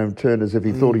gawk on the home turn as if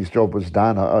he thought his job was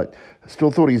done. I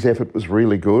still thought his effort was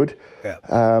really good. Yeah.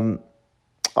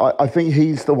 I think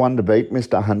he's the one to beat,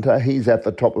 Mr. Hunter. He's at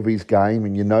the top of his game,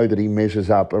 and you know that he measures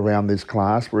up around this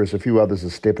class, whereas a few others are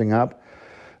stepping up.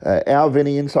 Our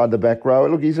Vinny inside the back row,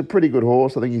 look, he's a pretty good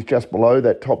horse. I think he's just below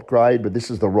that top grade, but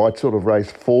this is the right sort of race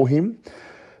for him.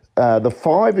 The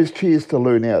 5 is Cheers to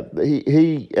Lou. Now,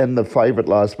 he and the favourite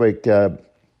last week, the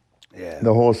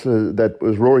horse that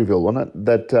was Roryville, wasn't it?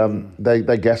 That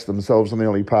they gassed themselves in the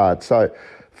early part. So,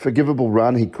 forgivable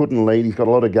run. He couldn't lead. He's got a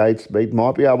lot of gate speed.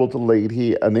 Might be able to lead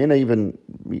here and then even,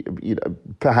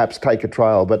 perhaps take a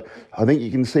trail. But I think you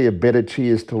can see a better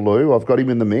Cheers to Lou. I've got him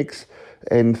in the mix.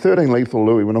 And 13 Lethal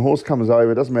Louis, when a horse comes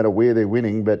over, it doesn't matter where they're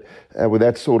winning, but with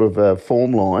that sort of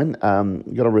form line,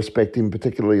 you've got to respect him,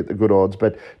 particularly at the good odds.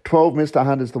 But 12 Mr.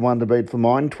 Hunter's the one to beat for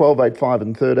mine, 12, 8, 5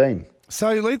 and 13.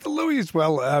 So Lethal Louis as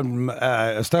well, a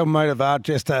stablemate of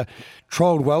Artchester,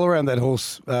 trolled well around that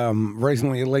horse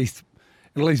recently, at least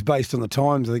based on the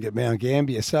times, I think, at Mount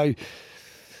Gambier. So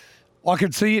I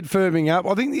could see it firming up.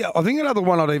 I think another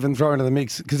one I'd even throw into the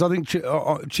mix, because I think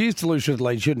Cheers to Lou should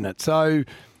lead, shouldn't it? So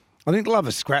I think Love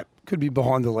a Scrap could be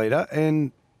behind the leader,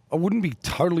 and I wouldn't be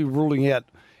totally ruling out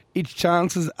its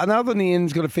chances. Another in the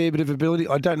end's got a fair bit of ability.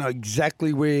 I don't know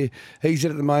exactly where he's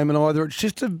at the moment either. It's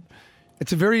just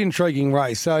it's a very intriguing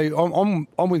race. So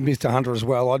I'm with Mr. Hunter as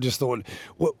well. I just thought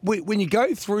when you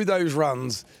go through those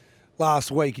runs last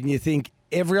week and you think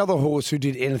every other horse who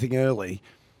did anything early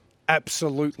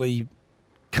absolutely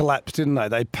collapsed, didn't they?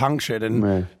 They punctured, and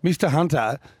Mr.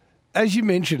 Hunter, as you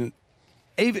mentioned.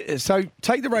 So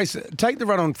take the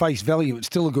run on face value, it's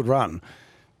still a good run.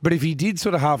 But if he did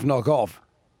sort of half knock off,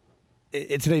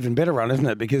 it's an even better run, isn't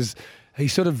it? Because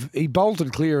he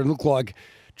bolted clear and looked like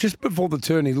just before the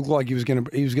turn he looked like he was going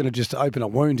to just open a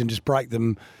wound and just break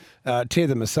them, tear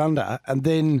them asunder, and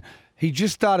then he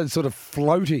just started sort of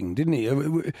floating, didn't he?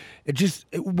 It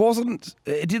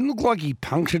didn't look like he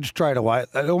punctured straight away.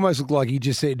 It almost looked like he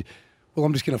just said, "Well,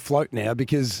 I'm just going to float now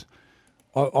because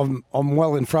I'm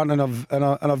well in front and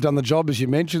I've done the job," as you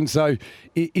mentioned. So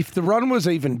if the run was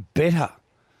even better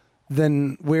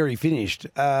than where he finished,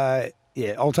 I'll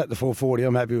take the 440.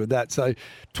 I'm happy with that. So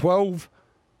 12,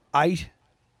 8,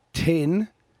 10,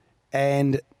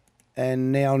 and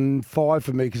now 5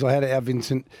 for me because I had our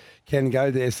Vincent can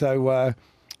go there. So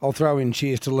I'll throw in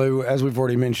Cheers to Lou, as we've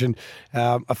already mentioned.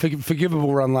 A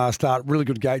forgivable run last start, really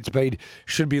good gate speed,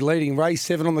 should be leading. Race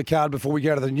 7 on the card before we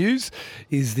go to the news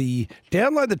is the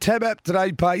download the Tab app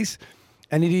today pace,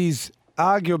 and it is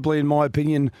arguably, in my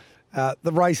opinion,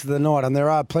 the race of the night, and there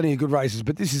are plenty of good races,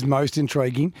 but this is most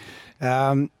intriguing.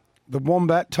 The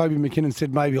Wombat, Toby McKinnon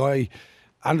said maybe I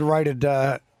underrated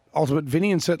Ultimate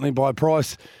Vinny, and certainly by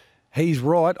price, he's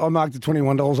right. I marked it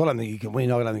 $21. I don't think he can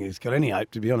win. I don't think he's got any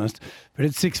hope, to be honest. But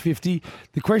it's $6.50.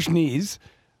 The question is,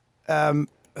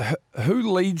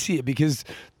 who leads here? Because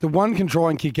the one can try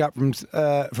and kick up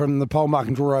from the pole mark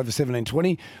and draw over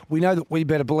 17.20. We know that We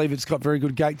Better Believe it's got very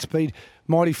good gate speed.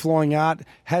 Mighty Flying Art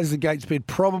has the gate speed,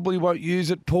 probably won't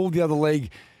use it. Paul, the other leg,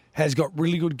 has got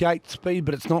really good gate speed,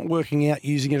 but it's not working out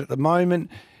using it at the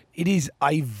moment. It is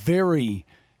a very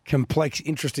complex,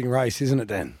 interesting race, isn't it,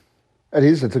 Dan? It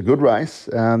is. It's a good race.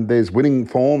 There's winning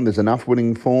form. There's enough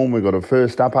winning form. We've got a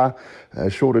first upper,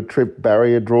 shorter trip,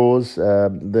 barrier draws.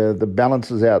 The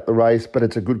balances out the race, but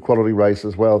it's a good quality race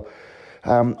as well.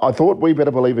 I thought We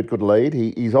Better Believe it could lead.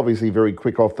 He's obviously very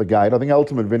quick off the gate. I think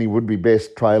Ultimate Vinny would be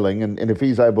best trailing, and if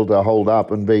he's able to hold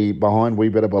up and be behind We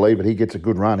Better Believe it, he gets a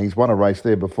good run. He's won a race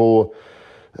there before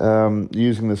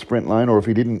using the sprint lane, or if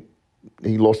he didn't,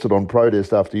 he lost it on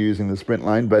protest after using the sprint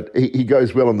lane, but he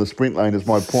goes well on the sprint lane is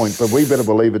my point. But We Better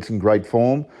Believe it's in great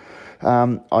form.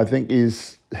 I think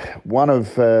is one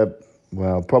of,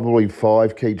 probably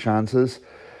 5 key chances.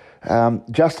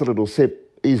 Just a Little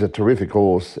Sip, he's a terrific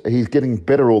horse. He's getting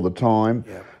better all the time.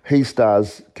 He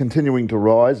Stars continuing to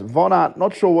rise. Von Art,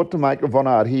 not sure what to make of Von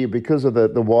Art here because of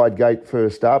the wide gate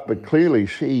first up, but clearly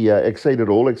she exceeded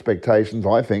all expectations,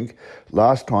 I think.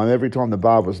 Last time, every time the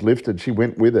bar was lifted, she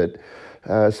went with it.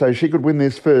 So she could win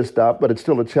this first up, but it's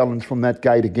still a challenge from that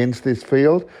gate against this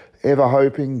field. Ever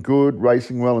Hoping, good,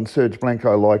 racing well, and Serge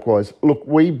Blanco likewise. Look,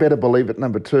 We Better Believe It,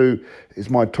 number 2,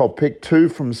 is my top pick. 2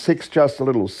 from 6, Just a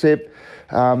Little Sip.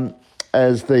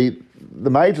 As the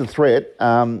major threat,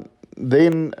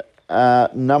 then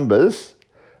numbers,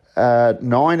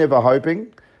 9 Ever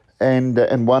Hoping,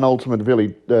 and 1 Ultimate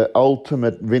Vinny,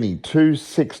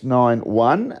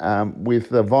 2691, with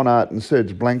Von Art and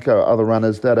Serge Blanco, other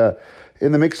runners that are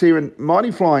in the mix here. And Mighty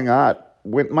Flying Art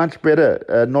went much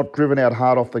better, not driven out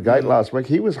hard off the gate last week.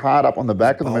 He was hard up on the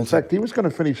back of them. In fact, he was going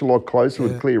to finish a lot closer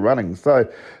with clear running. So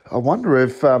I wonder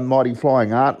if Mighty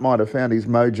Flying Art might have found his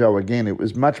mojo again. It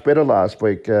was much better last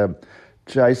week,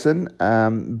 Jason.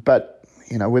 But,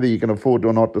 whether you can afford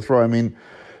or not to throw him in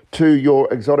to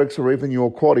your exotics or even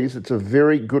your quaddies, it's a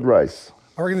very good race.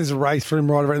 I reckon there's a race for him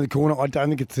right around the corner. I don't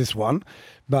think it's this one.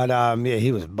 But,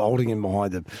 he was bolting in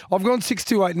behind them. I've gone 6,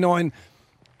 2, 8, 9.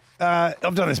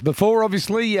 I've done this before,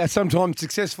 obviously, sometimes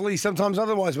successfully, sometimes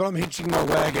otherwise, but I'm hitching my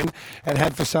wagon and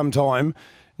had for some time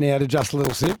now to Just a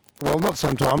Little Sip. Well, not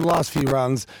some time, last few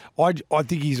runs. I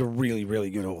think he's a really,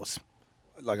 really good horse.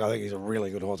 I think he's a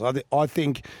really good horse. I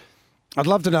think, I'd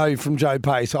love to know from Joe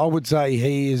Pace, I would say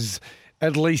he is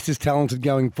at least as talented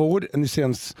going forward, and this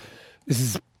is,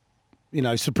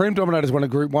 Supreme Dominators won a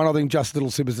Group 1. I think Just a Little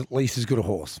Sip is at least as good a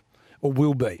horse, or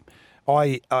will be.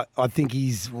 I think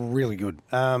he's really good.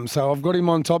 So I've got him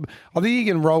on top. I think he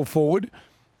can roll forward,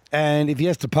 and if he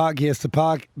has to park, he has to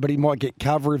park, but he might get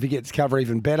cover. If he gets cover,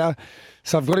 even better.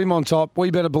 So I've got him on top.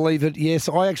 We Better Believe It. Yes,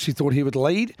 I actually thought he would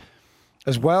lead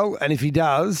as well, and if he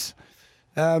does,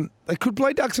 they could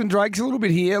play Ducks and Drakes a little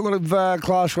bit here. A lot of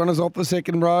class runners off the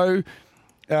second row.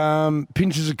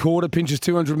 Pinches a quarter, pinches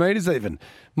 200 metres even.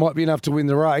 Might be enough to win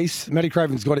the race. Matty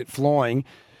Craven's got it flying.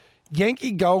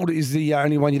 Yankee Gold is the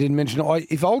only one you didn't mention.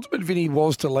 If Ultimate Vinny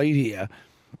was to lead here,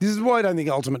 this is why I don't think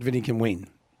Ultimate Vinny can win.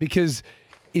 Because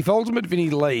if Ultimate Vinny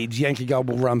leads, Yankee Gold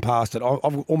will run past it.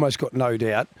 I've almost got no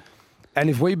doubt. And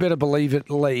if We Better Believe It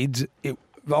leads,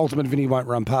 Ultimate Vinny won't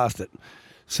run past it.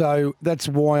 So that's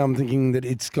why I'm thinking that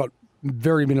it's got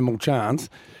very minimal chance.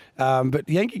 But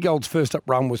Yankee Gold's first up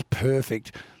run was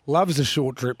perfect. Loves the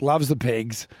short trip, loves the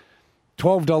pegs.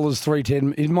 $12,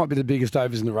 $3.10. It might be the biggest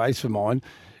overs in the race for mine.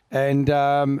 And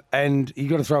you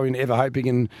got to throw in Ever Hoping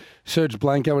and Serge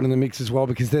Blanco in the mix as well,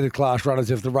 because they're the class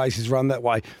runners if the race is run that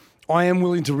way. I am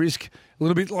willing to risk a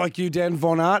little bit like you, Dan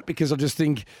Von Art, because I just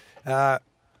think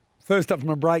first up from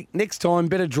a break, next time,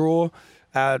 better draw.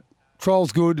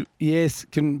 Trial's good, yes,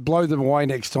 can blow them away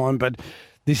next time, but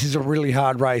this is a really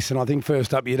hard race, and I think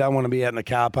first up you don't want to be out in the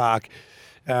car park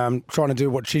trying to do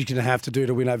what she's going to have to do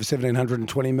to win over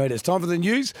 1,720 metres. Time for the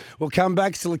news. We'll come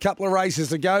back. Still a couple of races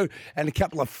to go and a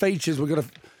couple of features. We've got to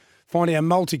find our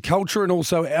multiculture and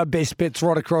also our best bets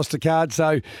right across the card.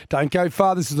 So don't go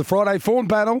far. This is the Friday Fawn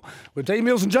Panel with D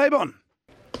Mills and J-Bon.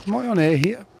 Am I on air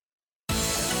here?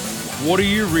 What are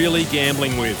you really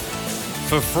gambling with?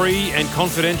 For free and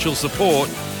confidential support,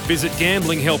 visit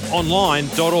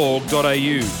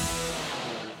gamblinghelponline.org.au.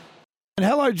 And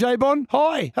hello, J-Bon.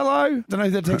 Hi. Hello. Don't know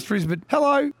who that texter is, but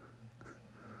hello.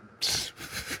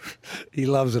 He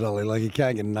loves it, Ollie. Like, he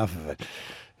can't get enough of it.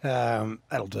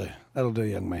 That'll do. That'll do,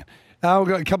 young man. We've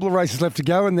got a couple of races left to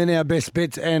go, and then our best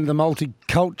bets and the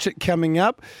multiculture coming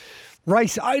up.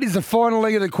 Race 8 is the final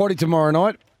leg of the quaddie tomorrow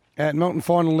night. At Melton,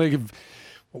 final leg of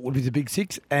what would be the Big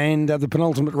Six, and the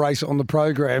penultimate race on the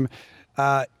program.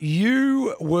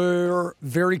 You were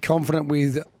very confident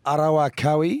with Arawa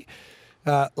Kawi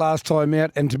last time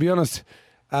out, and to be honest,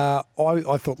 I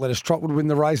thought Let Us Trot would win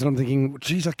the race, and I'm thinking,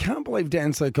 geez, I can't believe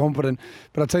Dan's so confident.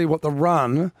 But I tell you what, the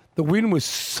win was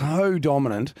so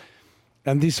dominant,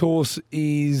 and this horse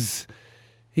he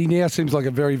now seems like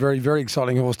a very, very, very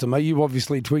exciting horse to me. You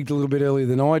obviously tweaked a little bit earlier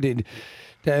than I did,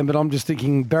 Dan, but I'm just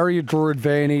thinking barrier draw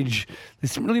advantage.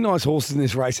 There's some really nice horses in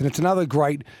this race, and it's another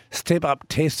great step-up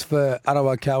test for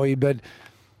Arawa Kawi, but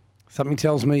something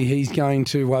tells me he's going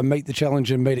to meet the challenge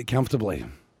and meet it comfortably.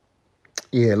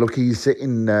 Yeah, look, he's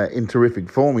in terrific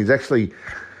form. He's actually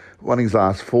won his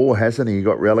last 4, hasn't he? He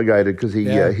got relegated because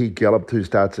he galloped 2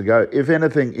 starts ago. If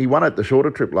anything, he won at the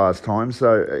shorter trip last time,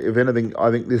 so if anything,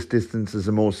 I think this distance is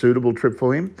a more suitable trip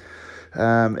for him.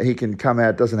 He can come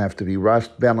out, doesn't have to be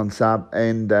rushed, balance up,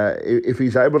 and if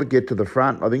he's able to get to the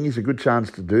front, I think he's a good chance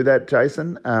to do that,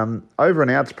 Jason. Over and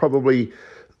out's probably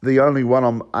the only one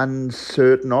I'm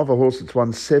uncertain of. A horse that's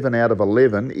won 7 out of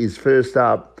 11 is first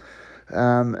up.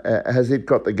 Has it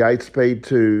got the gate speed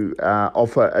to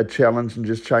offer a challenge and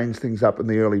just change things up in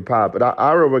the early part? But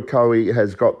Arawakoi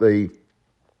has got the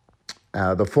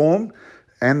form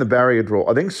and the barrier draw.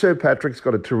 I think Sir Patrick's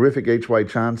got a terrific each-way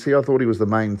chance here. I thought he was the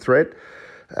main threat.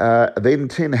 Then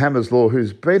 10 Hammerslaw,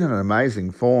 who's been in an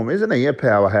amazing form. Isn't he a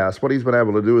powerhouse? What he's been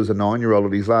able to do as a 9-year-old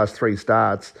at his last 3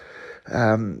 starts,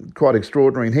 quite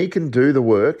extraordinary. And he can do the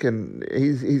work, and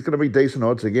he's going to be decent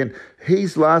odds again.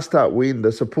 His last start win,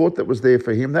 the support that was there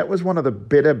for him, that was one of the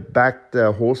better backed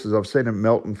horses I've seen in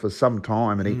Melton for some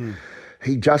time. And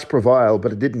he just prevailed,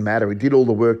 but it didn't matter. He did all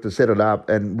the work to set it up,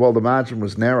 and while the margin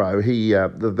was narrow, he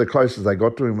the closest they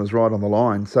got to him was right on the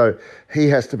line. So he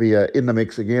has to be in the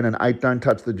mix again, and 8 Don't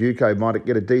Touch the Duco might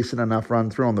get a decent enough run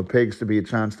through on the pegs to be a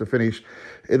chance to finish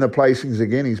in the placings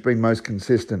again. He's been most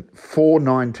consistent. 4,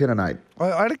 9, 10 and 8.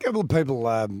 I had a couple of people,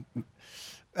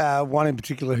 one in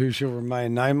particular who shall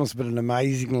remain nameless, but an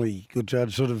amazingly good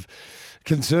judge, sort of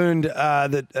concerned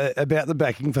that about the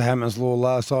backing for Hammerslaw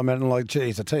last time out, and like,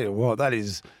 geez, I tell you what, that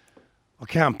is, I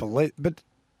can't believe, but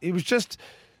it was just,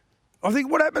 I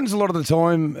think what happens a lot of the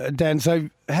time, Dan, so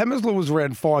Hammerslaw was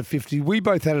around 550, we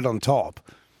both had it on top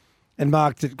and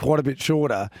marked it quite a bit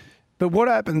shorter, but what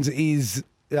happens is,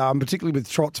 particularly with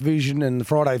Trot's Vision and the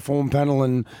Friday Form Panel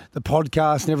and the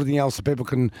podcast and everything else that people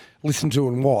can listen to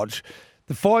and watch,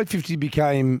 the 550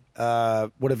 became,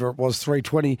 whatever it was,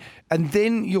 320. And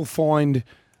then you'll find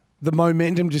the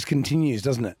momentum just continues,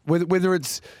 doesn't it? Whether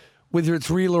it's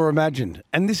real or imagined.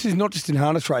 And this is not just in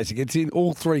harness racing. It's in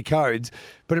all 3 codes.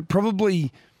 But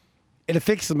it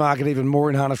affects the market even more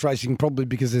in harness racing, probably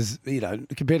because there's,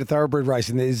 compared to thoroughbred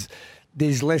racing,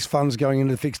 there's less funds going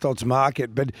into the fixed odds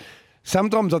market. But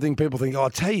sometimes I think people think, I'll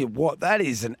tell you what, that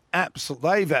is an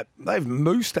absolute, they've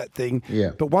moosed that thing. Yeah.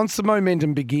 But once the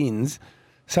momentum begins,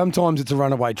 sometimes it's a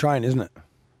runaway train, isn't it?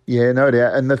 Yeah, no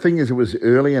doubt. And the thing is, it was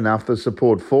early enough, the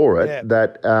support for it,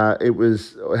 that it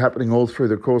was happening all through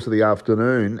the course of the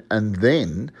afternoon. And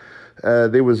then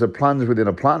there was a plunge within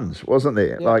a plunge, wasn't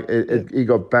there? Yeah. He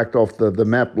got backed off the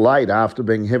map late after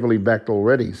being heavily backed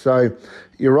already. So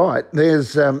you're right.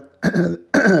 There's,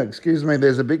 excuse me,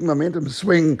 there's a big momentum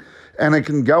swing, and it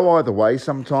can go either way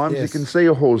sometimes. Yes. You can see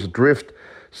a horse drift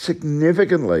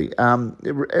significantly,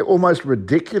 almost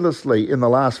ridiculously in the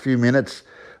last few minutes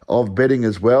of betting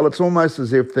as well. It's almost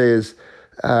as if there's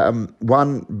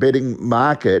one betting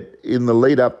market in the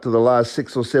lead up to the last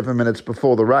 6 or 7 minutes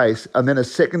before the race, and then a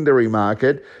secondary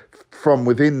market from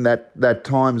within that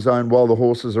time zone while the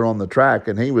horses are on the track.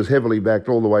 And he was heavily backed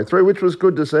all the way through, which was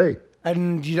good to see.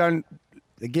 And you don't,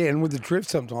 again, with the drift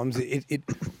sometimes, it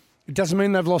doesn't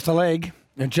mean they've lost a leg.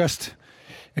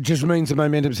 It just means the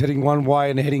momentum's heading one way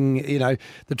and heading,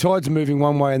 the tide's moving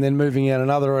one way and then moving out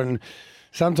another. And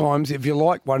sometimes if you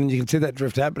like one and you can see that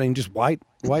drift happening, just wait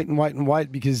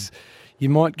because you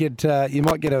might get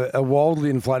a wildly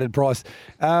inflated price.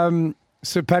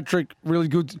 Sir Patrick, really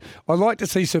good. I like to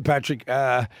see Sir Patrick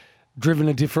driven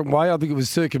a different way. I think it was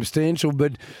circumstantial,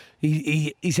 but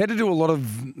he's had to do a lot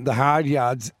of the hard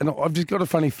yards. And I've just got a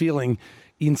funny feeling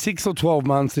in 6 or 12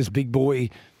 months, this big boy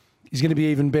is going to be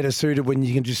even better suited when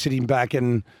you can just sit him back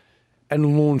and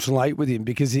launch late with him,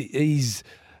 because he's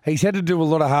had to do a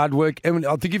lot of hard work. And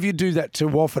I think if you do that too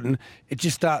often, it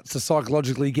just starts to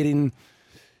psychologically get in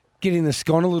the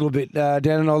scon a little bit, Dan.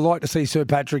 And I'd like to see Sir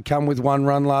Patrick come with one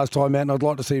run last time out, and I'd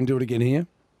like to see him do it again here.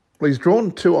 Well, he's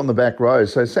drawn 2 on the back row.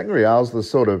 So Sangreal's the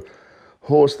sort of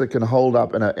horse that can hold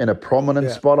up in a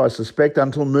prominent spot, I suspect,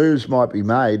 until moves might be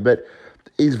made. But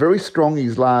he's very strong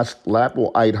his last lap,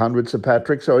 or 800, Sir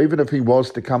Patrick. So even if he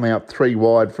was to come out 3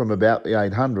 wide from about the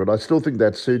 800, I still think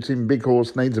that suits him. Big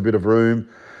horse, needs a bit of room.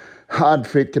 Hard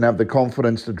fit, can have the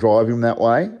confidence to drive him that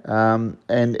way.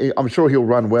 And I'm sure he'll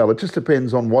run well. It just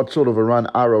depends on what sort of a run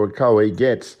Arawakoi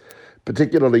gets,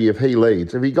 particularly if he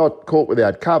leads. If he got caught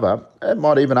without cover, it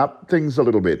might even up things a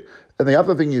little bit. And the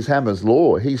other thing is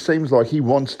Hammerslaw. He seems like he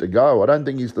wants to go. I don't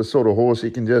think he's the sort of horse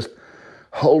you can just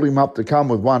hold him up to come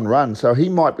with one run. So he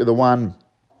might be the one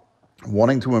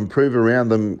wanting to improve around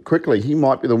them quickly. He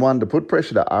might be the one to put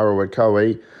pressure to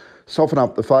Arawakoi, soften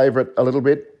up the favourite a little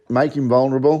bit, make him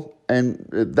vulnerable, and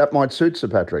that might suit Sir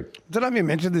Patrick. I don't know if you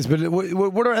mentioned this, but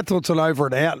what are our thoughts on Over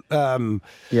and Out?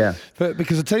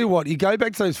 Because I tell you what, you go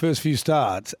back to those first few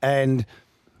starts, and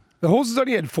the horses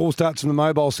only had 4 starts from the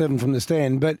Mobile 7 from the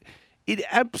stand, but it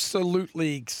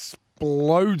absolutely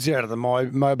explodes out of the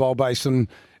Mobile base on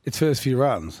its first few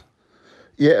runs.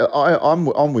 Yeah,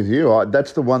 I'm with you.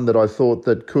 That's the one that I thought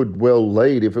that could well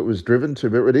lead if it was driven to,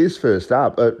 but it is first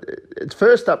up. It's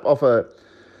first up off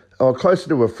closer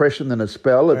to a freshen than a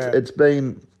spell. It's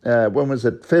been when was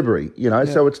it? February,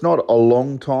 so it's not a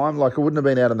long time. Like, I wouldn't have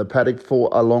been out in the paddock for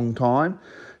a long time.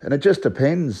 And it just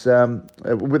depends,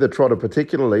 with a trotter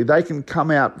particularly, they can come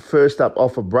out first up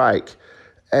off a break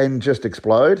and just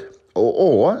explode.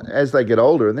 Or as they get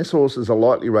older, and this horse is a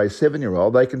lightly raced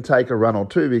 7-year-old, they can take a run or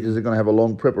two because they're going to have a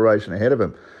long preparation ahead of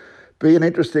them. Being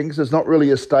interesting because it's not really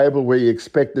a stable where you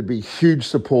expect to be huge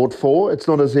support for. It's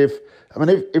not as if,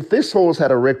 if this horse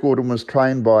had a record and was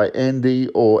trained by Andy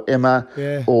or Emma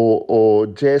or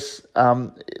Jess,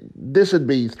 this would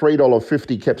be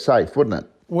 $3.50 kept safe, wouldn't it?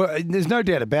 Well, there's no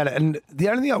doubt about it. And the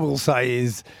only thing I will say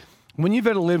is when you've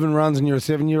had 11 runs and you're a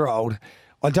 7-year-old,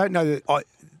 I don't know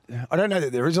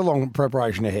that there is a long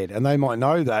preparation ahead, and they might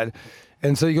know that.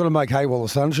 And so you've got to make hay while the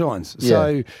sun shines.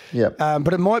 Yeah.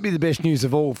 But it might be the best news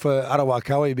of all for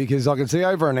Atawakoe, because I can see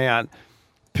Over and Out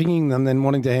pinging them, then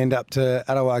wanting to hand up to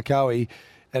Atawakoe.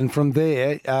 And from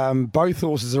there, both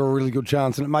horses are a really good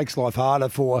chance, and it makes life harder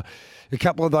for a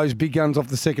couple of those big guns off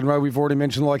the second row we've already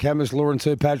mentioned, like Hammers Law and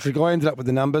Sir Patrick. I ended up with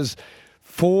the numbers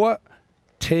 4,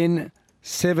 10,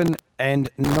 7 and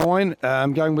 9.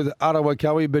 I'm going with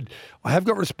Atawakoe, but I have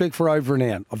got respect for Over and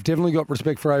Out. I've definitely got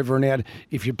respect for Over and Out.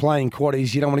 If you're playing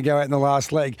quaddies, you don't want to go out in the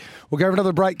last leg. We'll go for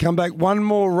another break, come back. One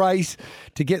more race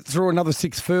to get through another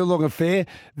 6 furlong affair.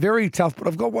 Very tough, but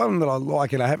I've got one that I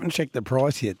like, and I haven't checked the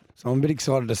price yet, so I'm a bit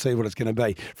excited to see what it's going to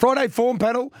be. Friday form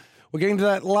panel. We're getting to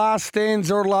that last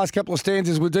stanza, or the last couple of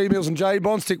stanzas with D Mills and J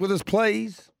Bond. Stick with us,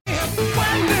 please.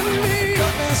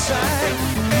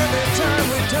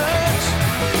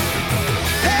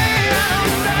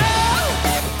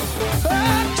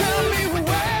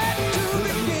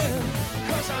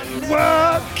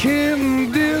 What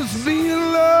can this be,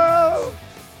 love?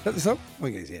 Is that the song? I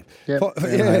think it is, yeah.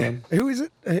 Yep, Who is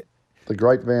it? The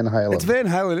great Van Halen. It's Van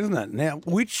Halen, isn't it? Now,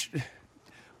 we'll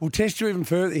test you even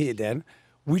further here, Dan.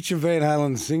 Which of Van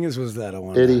Halen's singers was that, I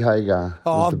wonder? Eddie Hagar.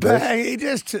 Oh, bang. He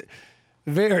just...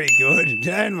 Very good.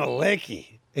 Dan Malecki.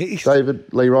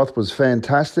 David Lee Roth was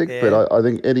fantastic, but I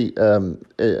think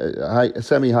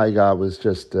Sammy Hagar was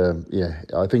just,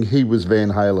 I think he was Van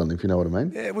Halen, if you know what I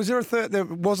mean. Yeah, was there a third? There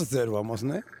was a third one,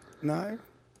 wasn't there? No? I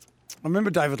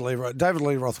remember David Lee Roth. David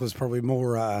Lee Roth was probably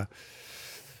more...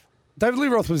 David Lee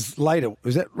Roth was later.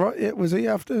 Was that right? Yeah, was he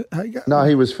after Hagar? No,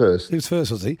 he was first. He was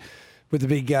first, was he? With the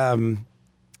big...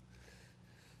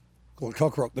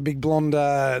 Cockrock, the big blonde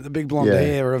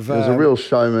hair of. He was a real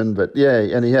showman, but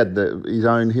and he had his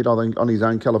own hit, I think, on his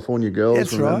own California Girls.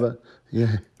 That's remember? Right.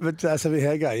 Yeah. But Sammy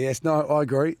Hagar, yes, no, I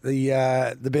agree.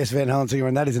 The best Van Halen singer,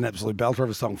 and that is an absolute belter of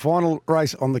a song. Final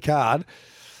race on the card.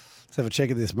 Let's have a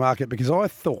check at this market, because I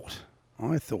thought. All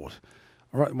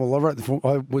right, well, I wrote the form.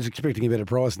 I was expecting a better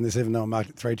price than this, even though I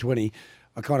marked at 320.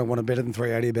 I kind of want a better than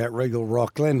 380 about Regal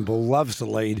Rock. Glenn Bull loves to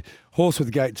lead. Horse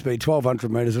with gate speed,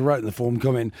 1,200 metres. I wrote in the form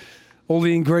comment. All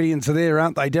the ingredients are there,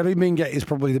 aren't they? Davi Minga is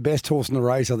probably the best horse in the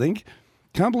race, I think.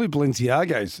 Can't believe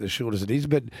Balenciago's as short as it is,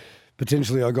 but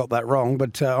potentially I got that wrong.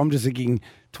 But I'm just thinking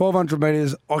 1,200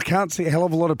 metres, I can't see a hell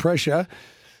of a lot of pressure.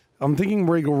 I'm thinking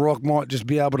Regal Rock might just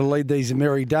be able to lead these a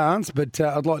merry dance, but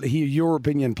I'd like to hear your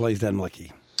opinion, please, Dan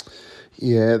Malecki.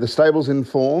 Yeah, the stable's in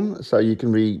form, so you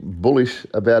can be bullish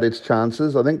about its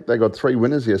chances. I think they got 3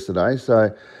 winners yesterday.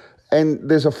 And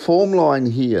there's a form line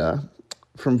here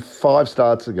from 5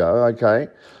 starts ago, okay.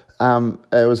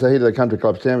 It was the heat of the Country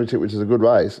Clubs Championship, which is a good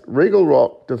race. Regal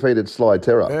Rock defeated Sly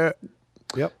Terror.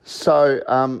 Yep. So,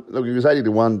 look, he was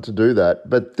 80-1 to do that,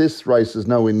 but this race is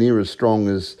nowhere near as strong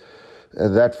as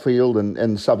that field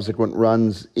and subsequent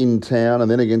runs in town, and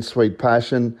then against Sweet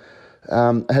Passion.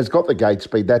 Has got the gate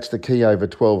speed. That's the key over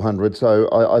 1,200. So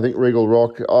I think Regal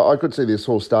Rock, I could see this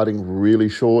horse starting really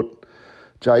short,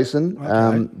 Jason.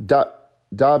 Okay.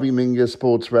 Derby Minga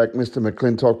Sports Rack, Mr.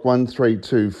 McClintock,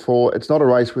 1-3-2-4. It's not a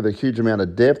race with a huge amount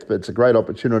of depth, but it's a great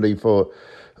opportunity for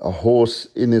a horse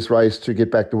in this race to get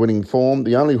back to winning form.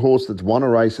 The only horse that's won a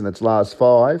race in its last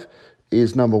 5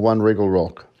 is number 1, Regal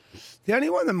Rock. The only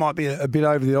one that might be a bit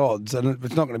over the odds, and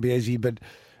it's not going to be easy, but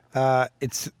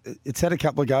it's had a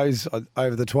couple of goes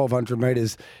over the 1,200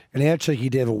 metres, and Our Cheeky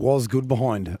Devil was good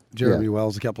behind Jeremy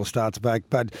Wells a couple of starts back.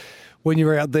 But when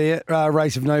you're out there,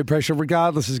 race of no pressure,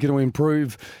 regardless, is going to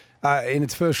improve. In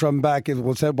its first run back,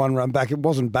 it's had 1 run back. It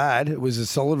wasn't bad. It was a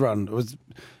solid run. It was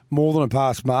more than a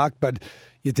pass mark, but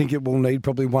you think it will need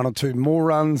probably 1 or 2 more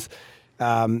runs.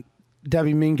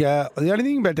 Davi Minga, the only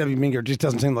thing about Davi Minga, it just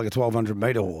doesn't seem like a 1,200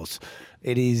 metre horse.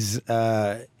 It is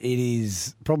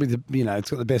probably it's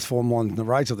got the best form line in the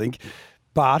race, I think.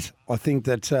 But I think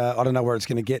that I don't know where it's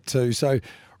going to get to. So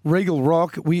Regal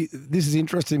Rock, this is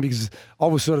interesting because I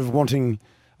was hoping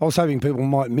people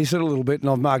might miss it a little bit, and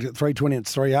I've marked it 320,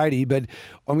 it's 380. But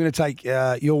I'm going to take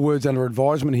your words under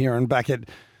advisement here and back it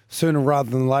sooner rather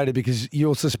than later, because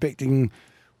you're suspecting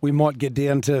we might get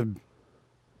down to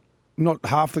not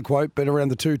half the quote, but around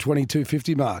the 220,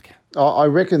 250 mark. I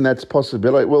reckon that's a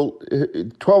possibility. Well,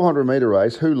 1,200 metre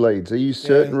race, who leads? Are you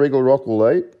certain Regal Rock will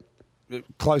lead?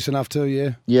 Close enough to,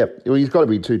 yeah. Yeah, well, he's got to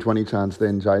be 220 chance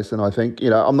then, Jason, I think.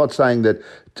 I'm not saying that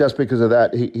just because of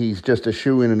that he's just a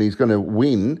shoe-in and he's going to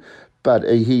win, but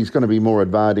he's going to be more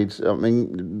advantaged. I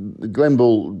mean, Glenn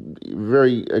Bull,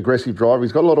 very aggressive driver.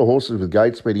 He's got a lot of horses with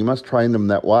gate speed. He must train them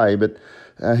that way, but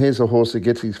here's a horse that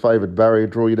gets his favourite barrier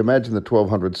draw. You'd imagine the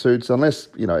 1,200 suits, unless,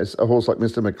 it's a horse like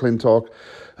Mr. McClintock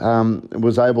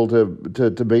was able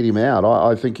to beat him out.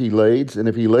 I think he leads, and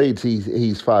if he leads,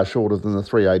 he's far shorter than the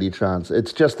 380 chance.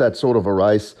 It's just that sort of a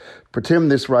race. Pretend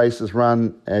this race is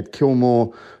run at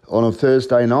Kilmore on a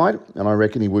Thursday night, and I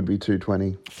reckon he would be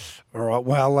 220. All right,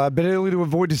 well, a bit early to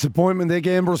avoid disappointment there.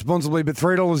 Gamble responsibly, but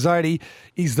 $3.80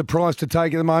 is the price to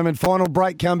take at the moment. Final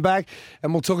break, come back,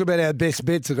 and we'll talk about our best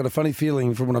bets. I've got a funny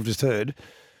feeling from what I've just heard.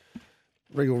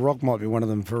 Regal Rock might be one of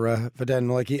them for Dan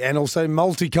Malecki, and also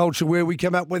Multiculture, where we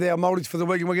come up with our multis for the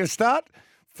week. And we're going to start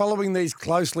following these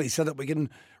closely so that we can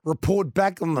report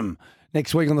back on them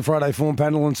next week on the Friday Form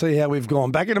Panel and see how we've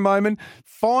gone. Back in a moment.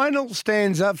 Final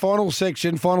stanza, final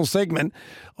section, final segment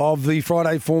of the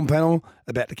Friday Form Panel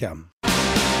about to come.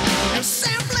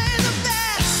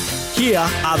 Here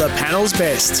are the panel's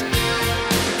best.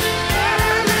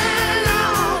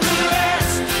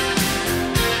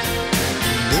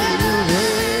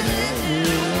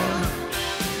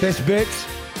 Best bets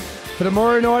for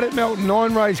tomorrow night at Melton.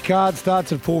 9-race card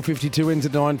starts at 4:52, ends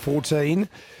at 9:14.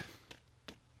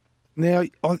 Now,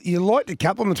 you like to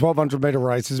couple on the 1,200 metre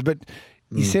races, but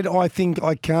you said, I don't think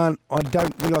I can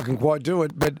quite do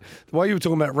it. But the way you were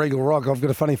talking about Regal Rock, I've got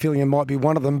a funny feeling it might be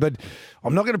one of them. But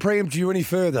I'm not going to preempt you any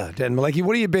further, Dan Malecki.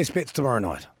 What are your best bets tomorrow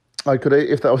night? I could,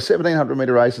 if they were 1,700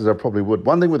 metre races, I probably would.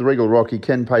 One thing with Regal Rock, he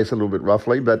can pace a little bit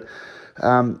roughly, but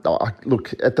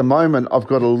look, at the moment, I've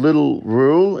got a little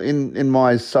rule in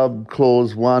my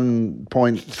sub-clause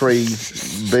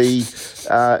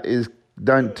 1.3b is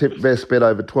don't tip best bet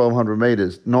over 1,200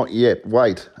 metres. Not yet.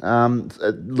 Wait.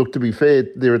 Look, to be fair,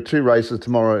 there are 2 races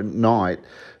tomorrow night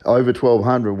over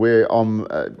 1,200 where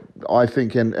I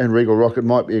think, and Regal Rocket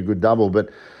might be a good double, but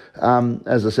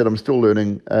as I said, I'm still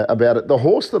learning about it. The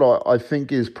horse that I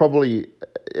think is probably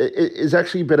is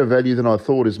actually better value than I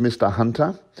thought is Mr.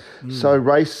 Hunter. So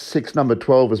race 6, number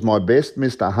 12 is my best,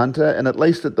 Mr. Hunter, and at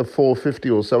least at the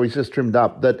 450 or so, he's just trimmed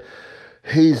up that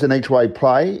he's an each-way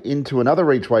play into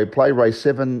another each-way play, race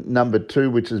 7, number 2,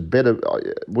 which is better.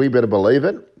 We better believe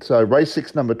it. So race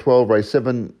 6, number 12, race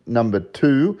 7, number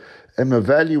 2, and the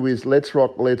value is Let's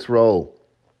Rock, Let's Roll.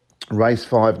 Race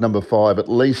 5, number 5, at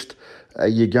least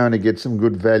you're going to get some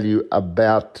good value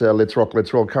about Let's Rock,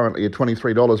 Let's Roll, currently at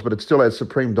 $23, but it still has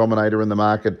Supreme Dominator in the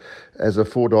market as a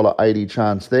 $4.80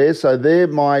 chance there. So they're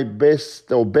my best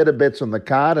or better bets on the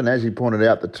card, and as you pointed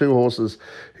out, the 2 horses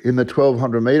in the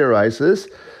 1,200 metre races,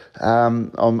 I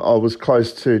was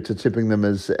close to tipping them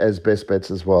as best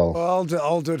bets as well.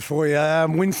 I'll do it for you.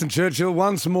 Winston Churchill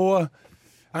once more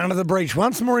under the breach,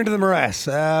 once more into the morass.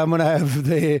 I'm going to have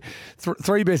the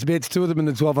 3 best bets, 2 of them in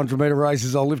the 1,200 metre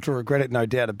races. I'll live to regret it, no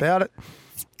doubt about it.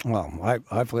 Well,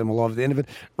 hopefully I'm alive at the end of it.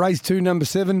 Race 2, number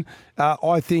 7,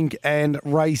 I think, and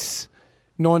race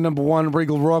 9, number 1,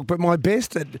 Regal Rock. But my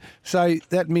best, so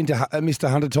that Mr.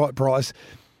 Hunter type price,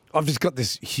 I've just got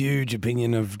this huge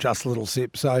opinion of Just a Little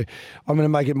Sip, so I'm going to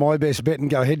make it my best bet and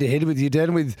go head-to-head with you,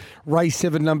 Dan, with race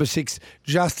 7, number 6,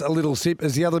 Just a Little Sip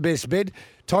as the other best bet.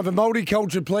 Time for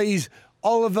Multiculture, please.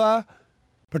 Oliver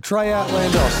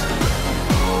Petraya-Landos.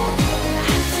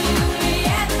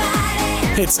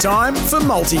 It's time for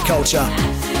Multiculture.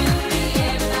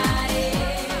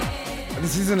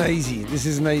 This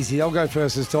isn't easy. I'll go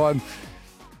first this time.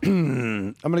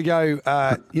 I'm going to go,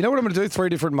 you know what I'm going to do? 3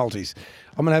 different multis.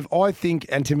 I'm going to have I Think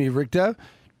and Timmy Richter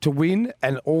to win,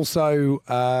 and also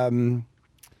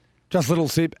Just a Little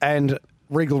Sip and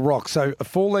Regal Rock. So a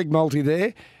 4-leg multi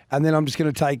there, and then I'm just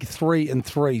going to take 3 and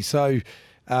 3. So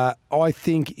I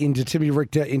Think into Timmy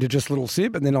Richter into Just a Little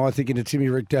Sip, and then I Think into Timmy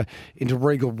Richter into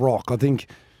Regal Rock. I think,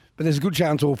 but there's a good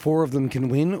chance all 4 of them can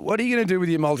win. What are you going to do with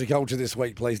your Multiculture this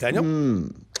week, please,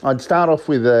 Daniel? I'd start off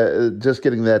with just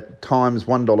getting that times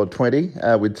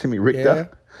 $1.20 with Timmy Richter.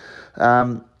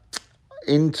 Yeah.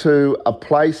 Into a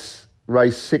place,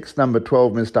 race 6, number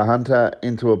 12, Mr. Hunter.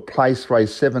 Into a place,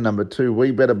 race 7, number 2, We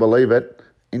Better Believe It.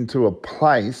 Into a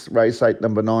place, race 8,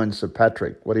 number 9, Sir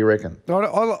Patrick. What do you reckon?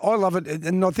 I love it,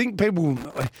 and I think people.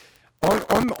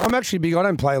 I'm actually big. I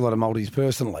don't play a lot of multis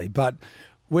personally, but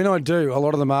when I do, a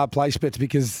lot of them are place bets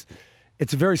because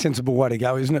it's a very sensible way to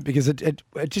go, isn't it? Because it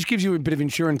just gives you a bit of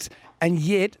insurance, and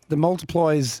yet the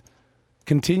multipliers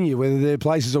continue, whether they're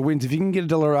places or wins. If you can get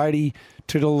 $1.80,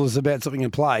 $2 about something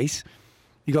in place,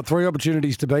 you've got 3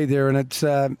 opportunities to be there, and it's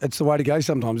the way to go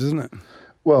sometimes, isn't it?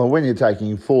 Well, when you're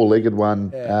taking 4-legged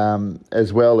one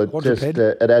as well, it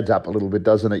it adds up a little bit,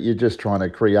 doesn't it? You're just trying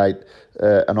to create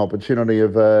an opportunity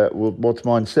of, what's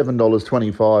mine,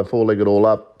 $7.25, 4-legged all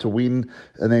up to win,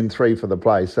 and then 3 for the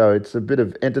play. So it's a bit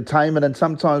of entertainment, and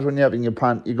sometimes when you're having your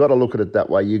punt, you've got to look at it that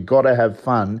way. You've got to have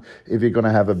fun if you're going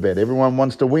to have a bet. Everyone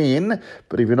wants to win,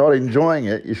 but if you're not enjoying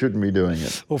it, you shouldn't be doing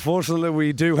it. Well, fortunately,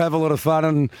 we do have a lot of fun,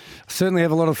 and certainly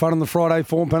have a lot of fun on the Friday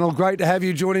Form Panel. Great to have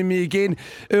you joining me again.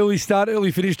 Early start,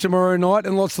 early finish tomorrow night,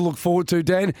 and lots to look forward to.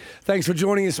 Dan, thanks for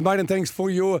joining us, mate, and thanks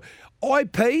for your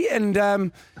IP and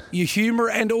your humour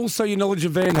and also your knowledge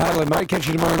of Van Halen, mate. Catch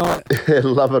you tomorrow night.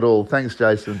 Love it all. Thanks,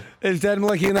 Jason. It's Dan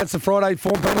Malecki, and that's the Friday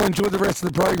Form Panel. Enjoy the rest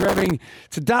of the programming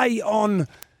today on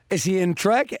SEN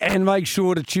Track, and make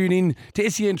sure to tune in to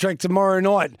SEN Track tomorrow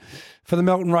night for the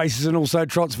Melton races and also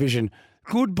Trots Vision.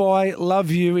 Goodbye. Love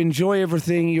you. Enjoy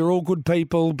everything. You're all good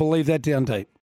people. Believe that down deep.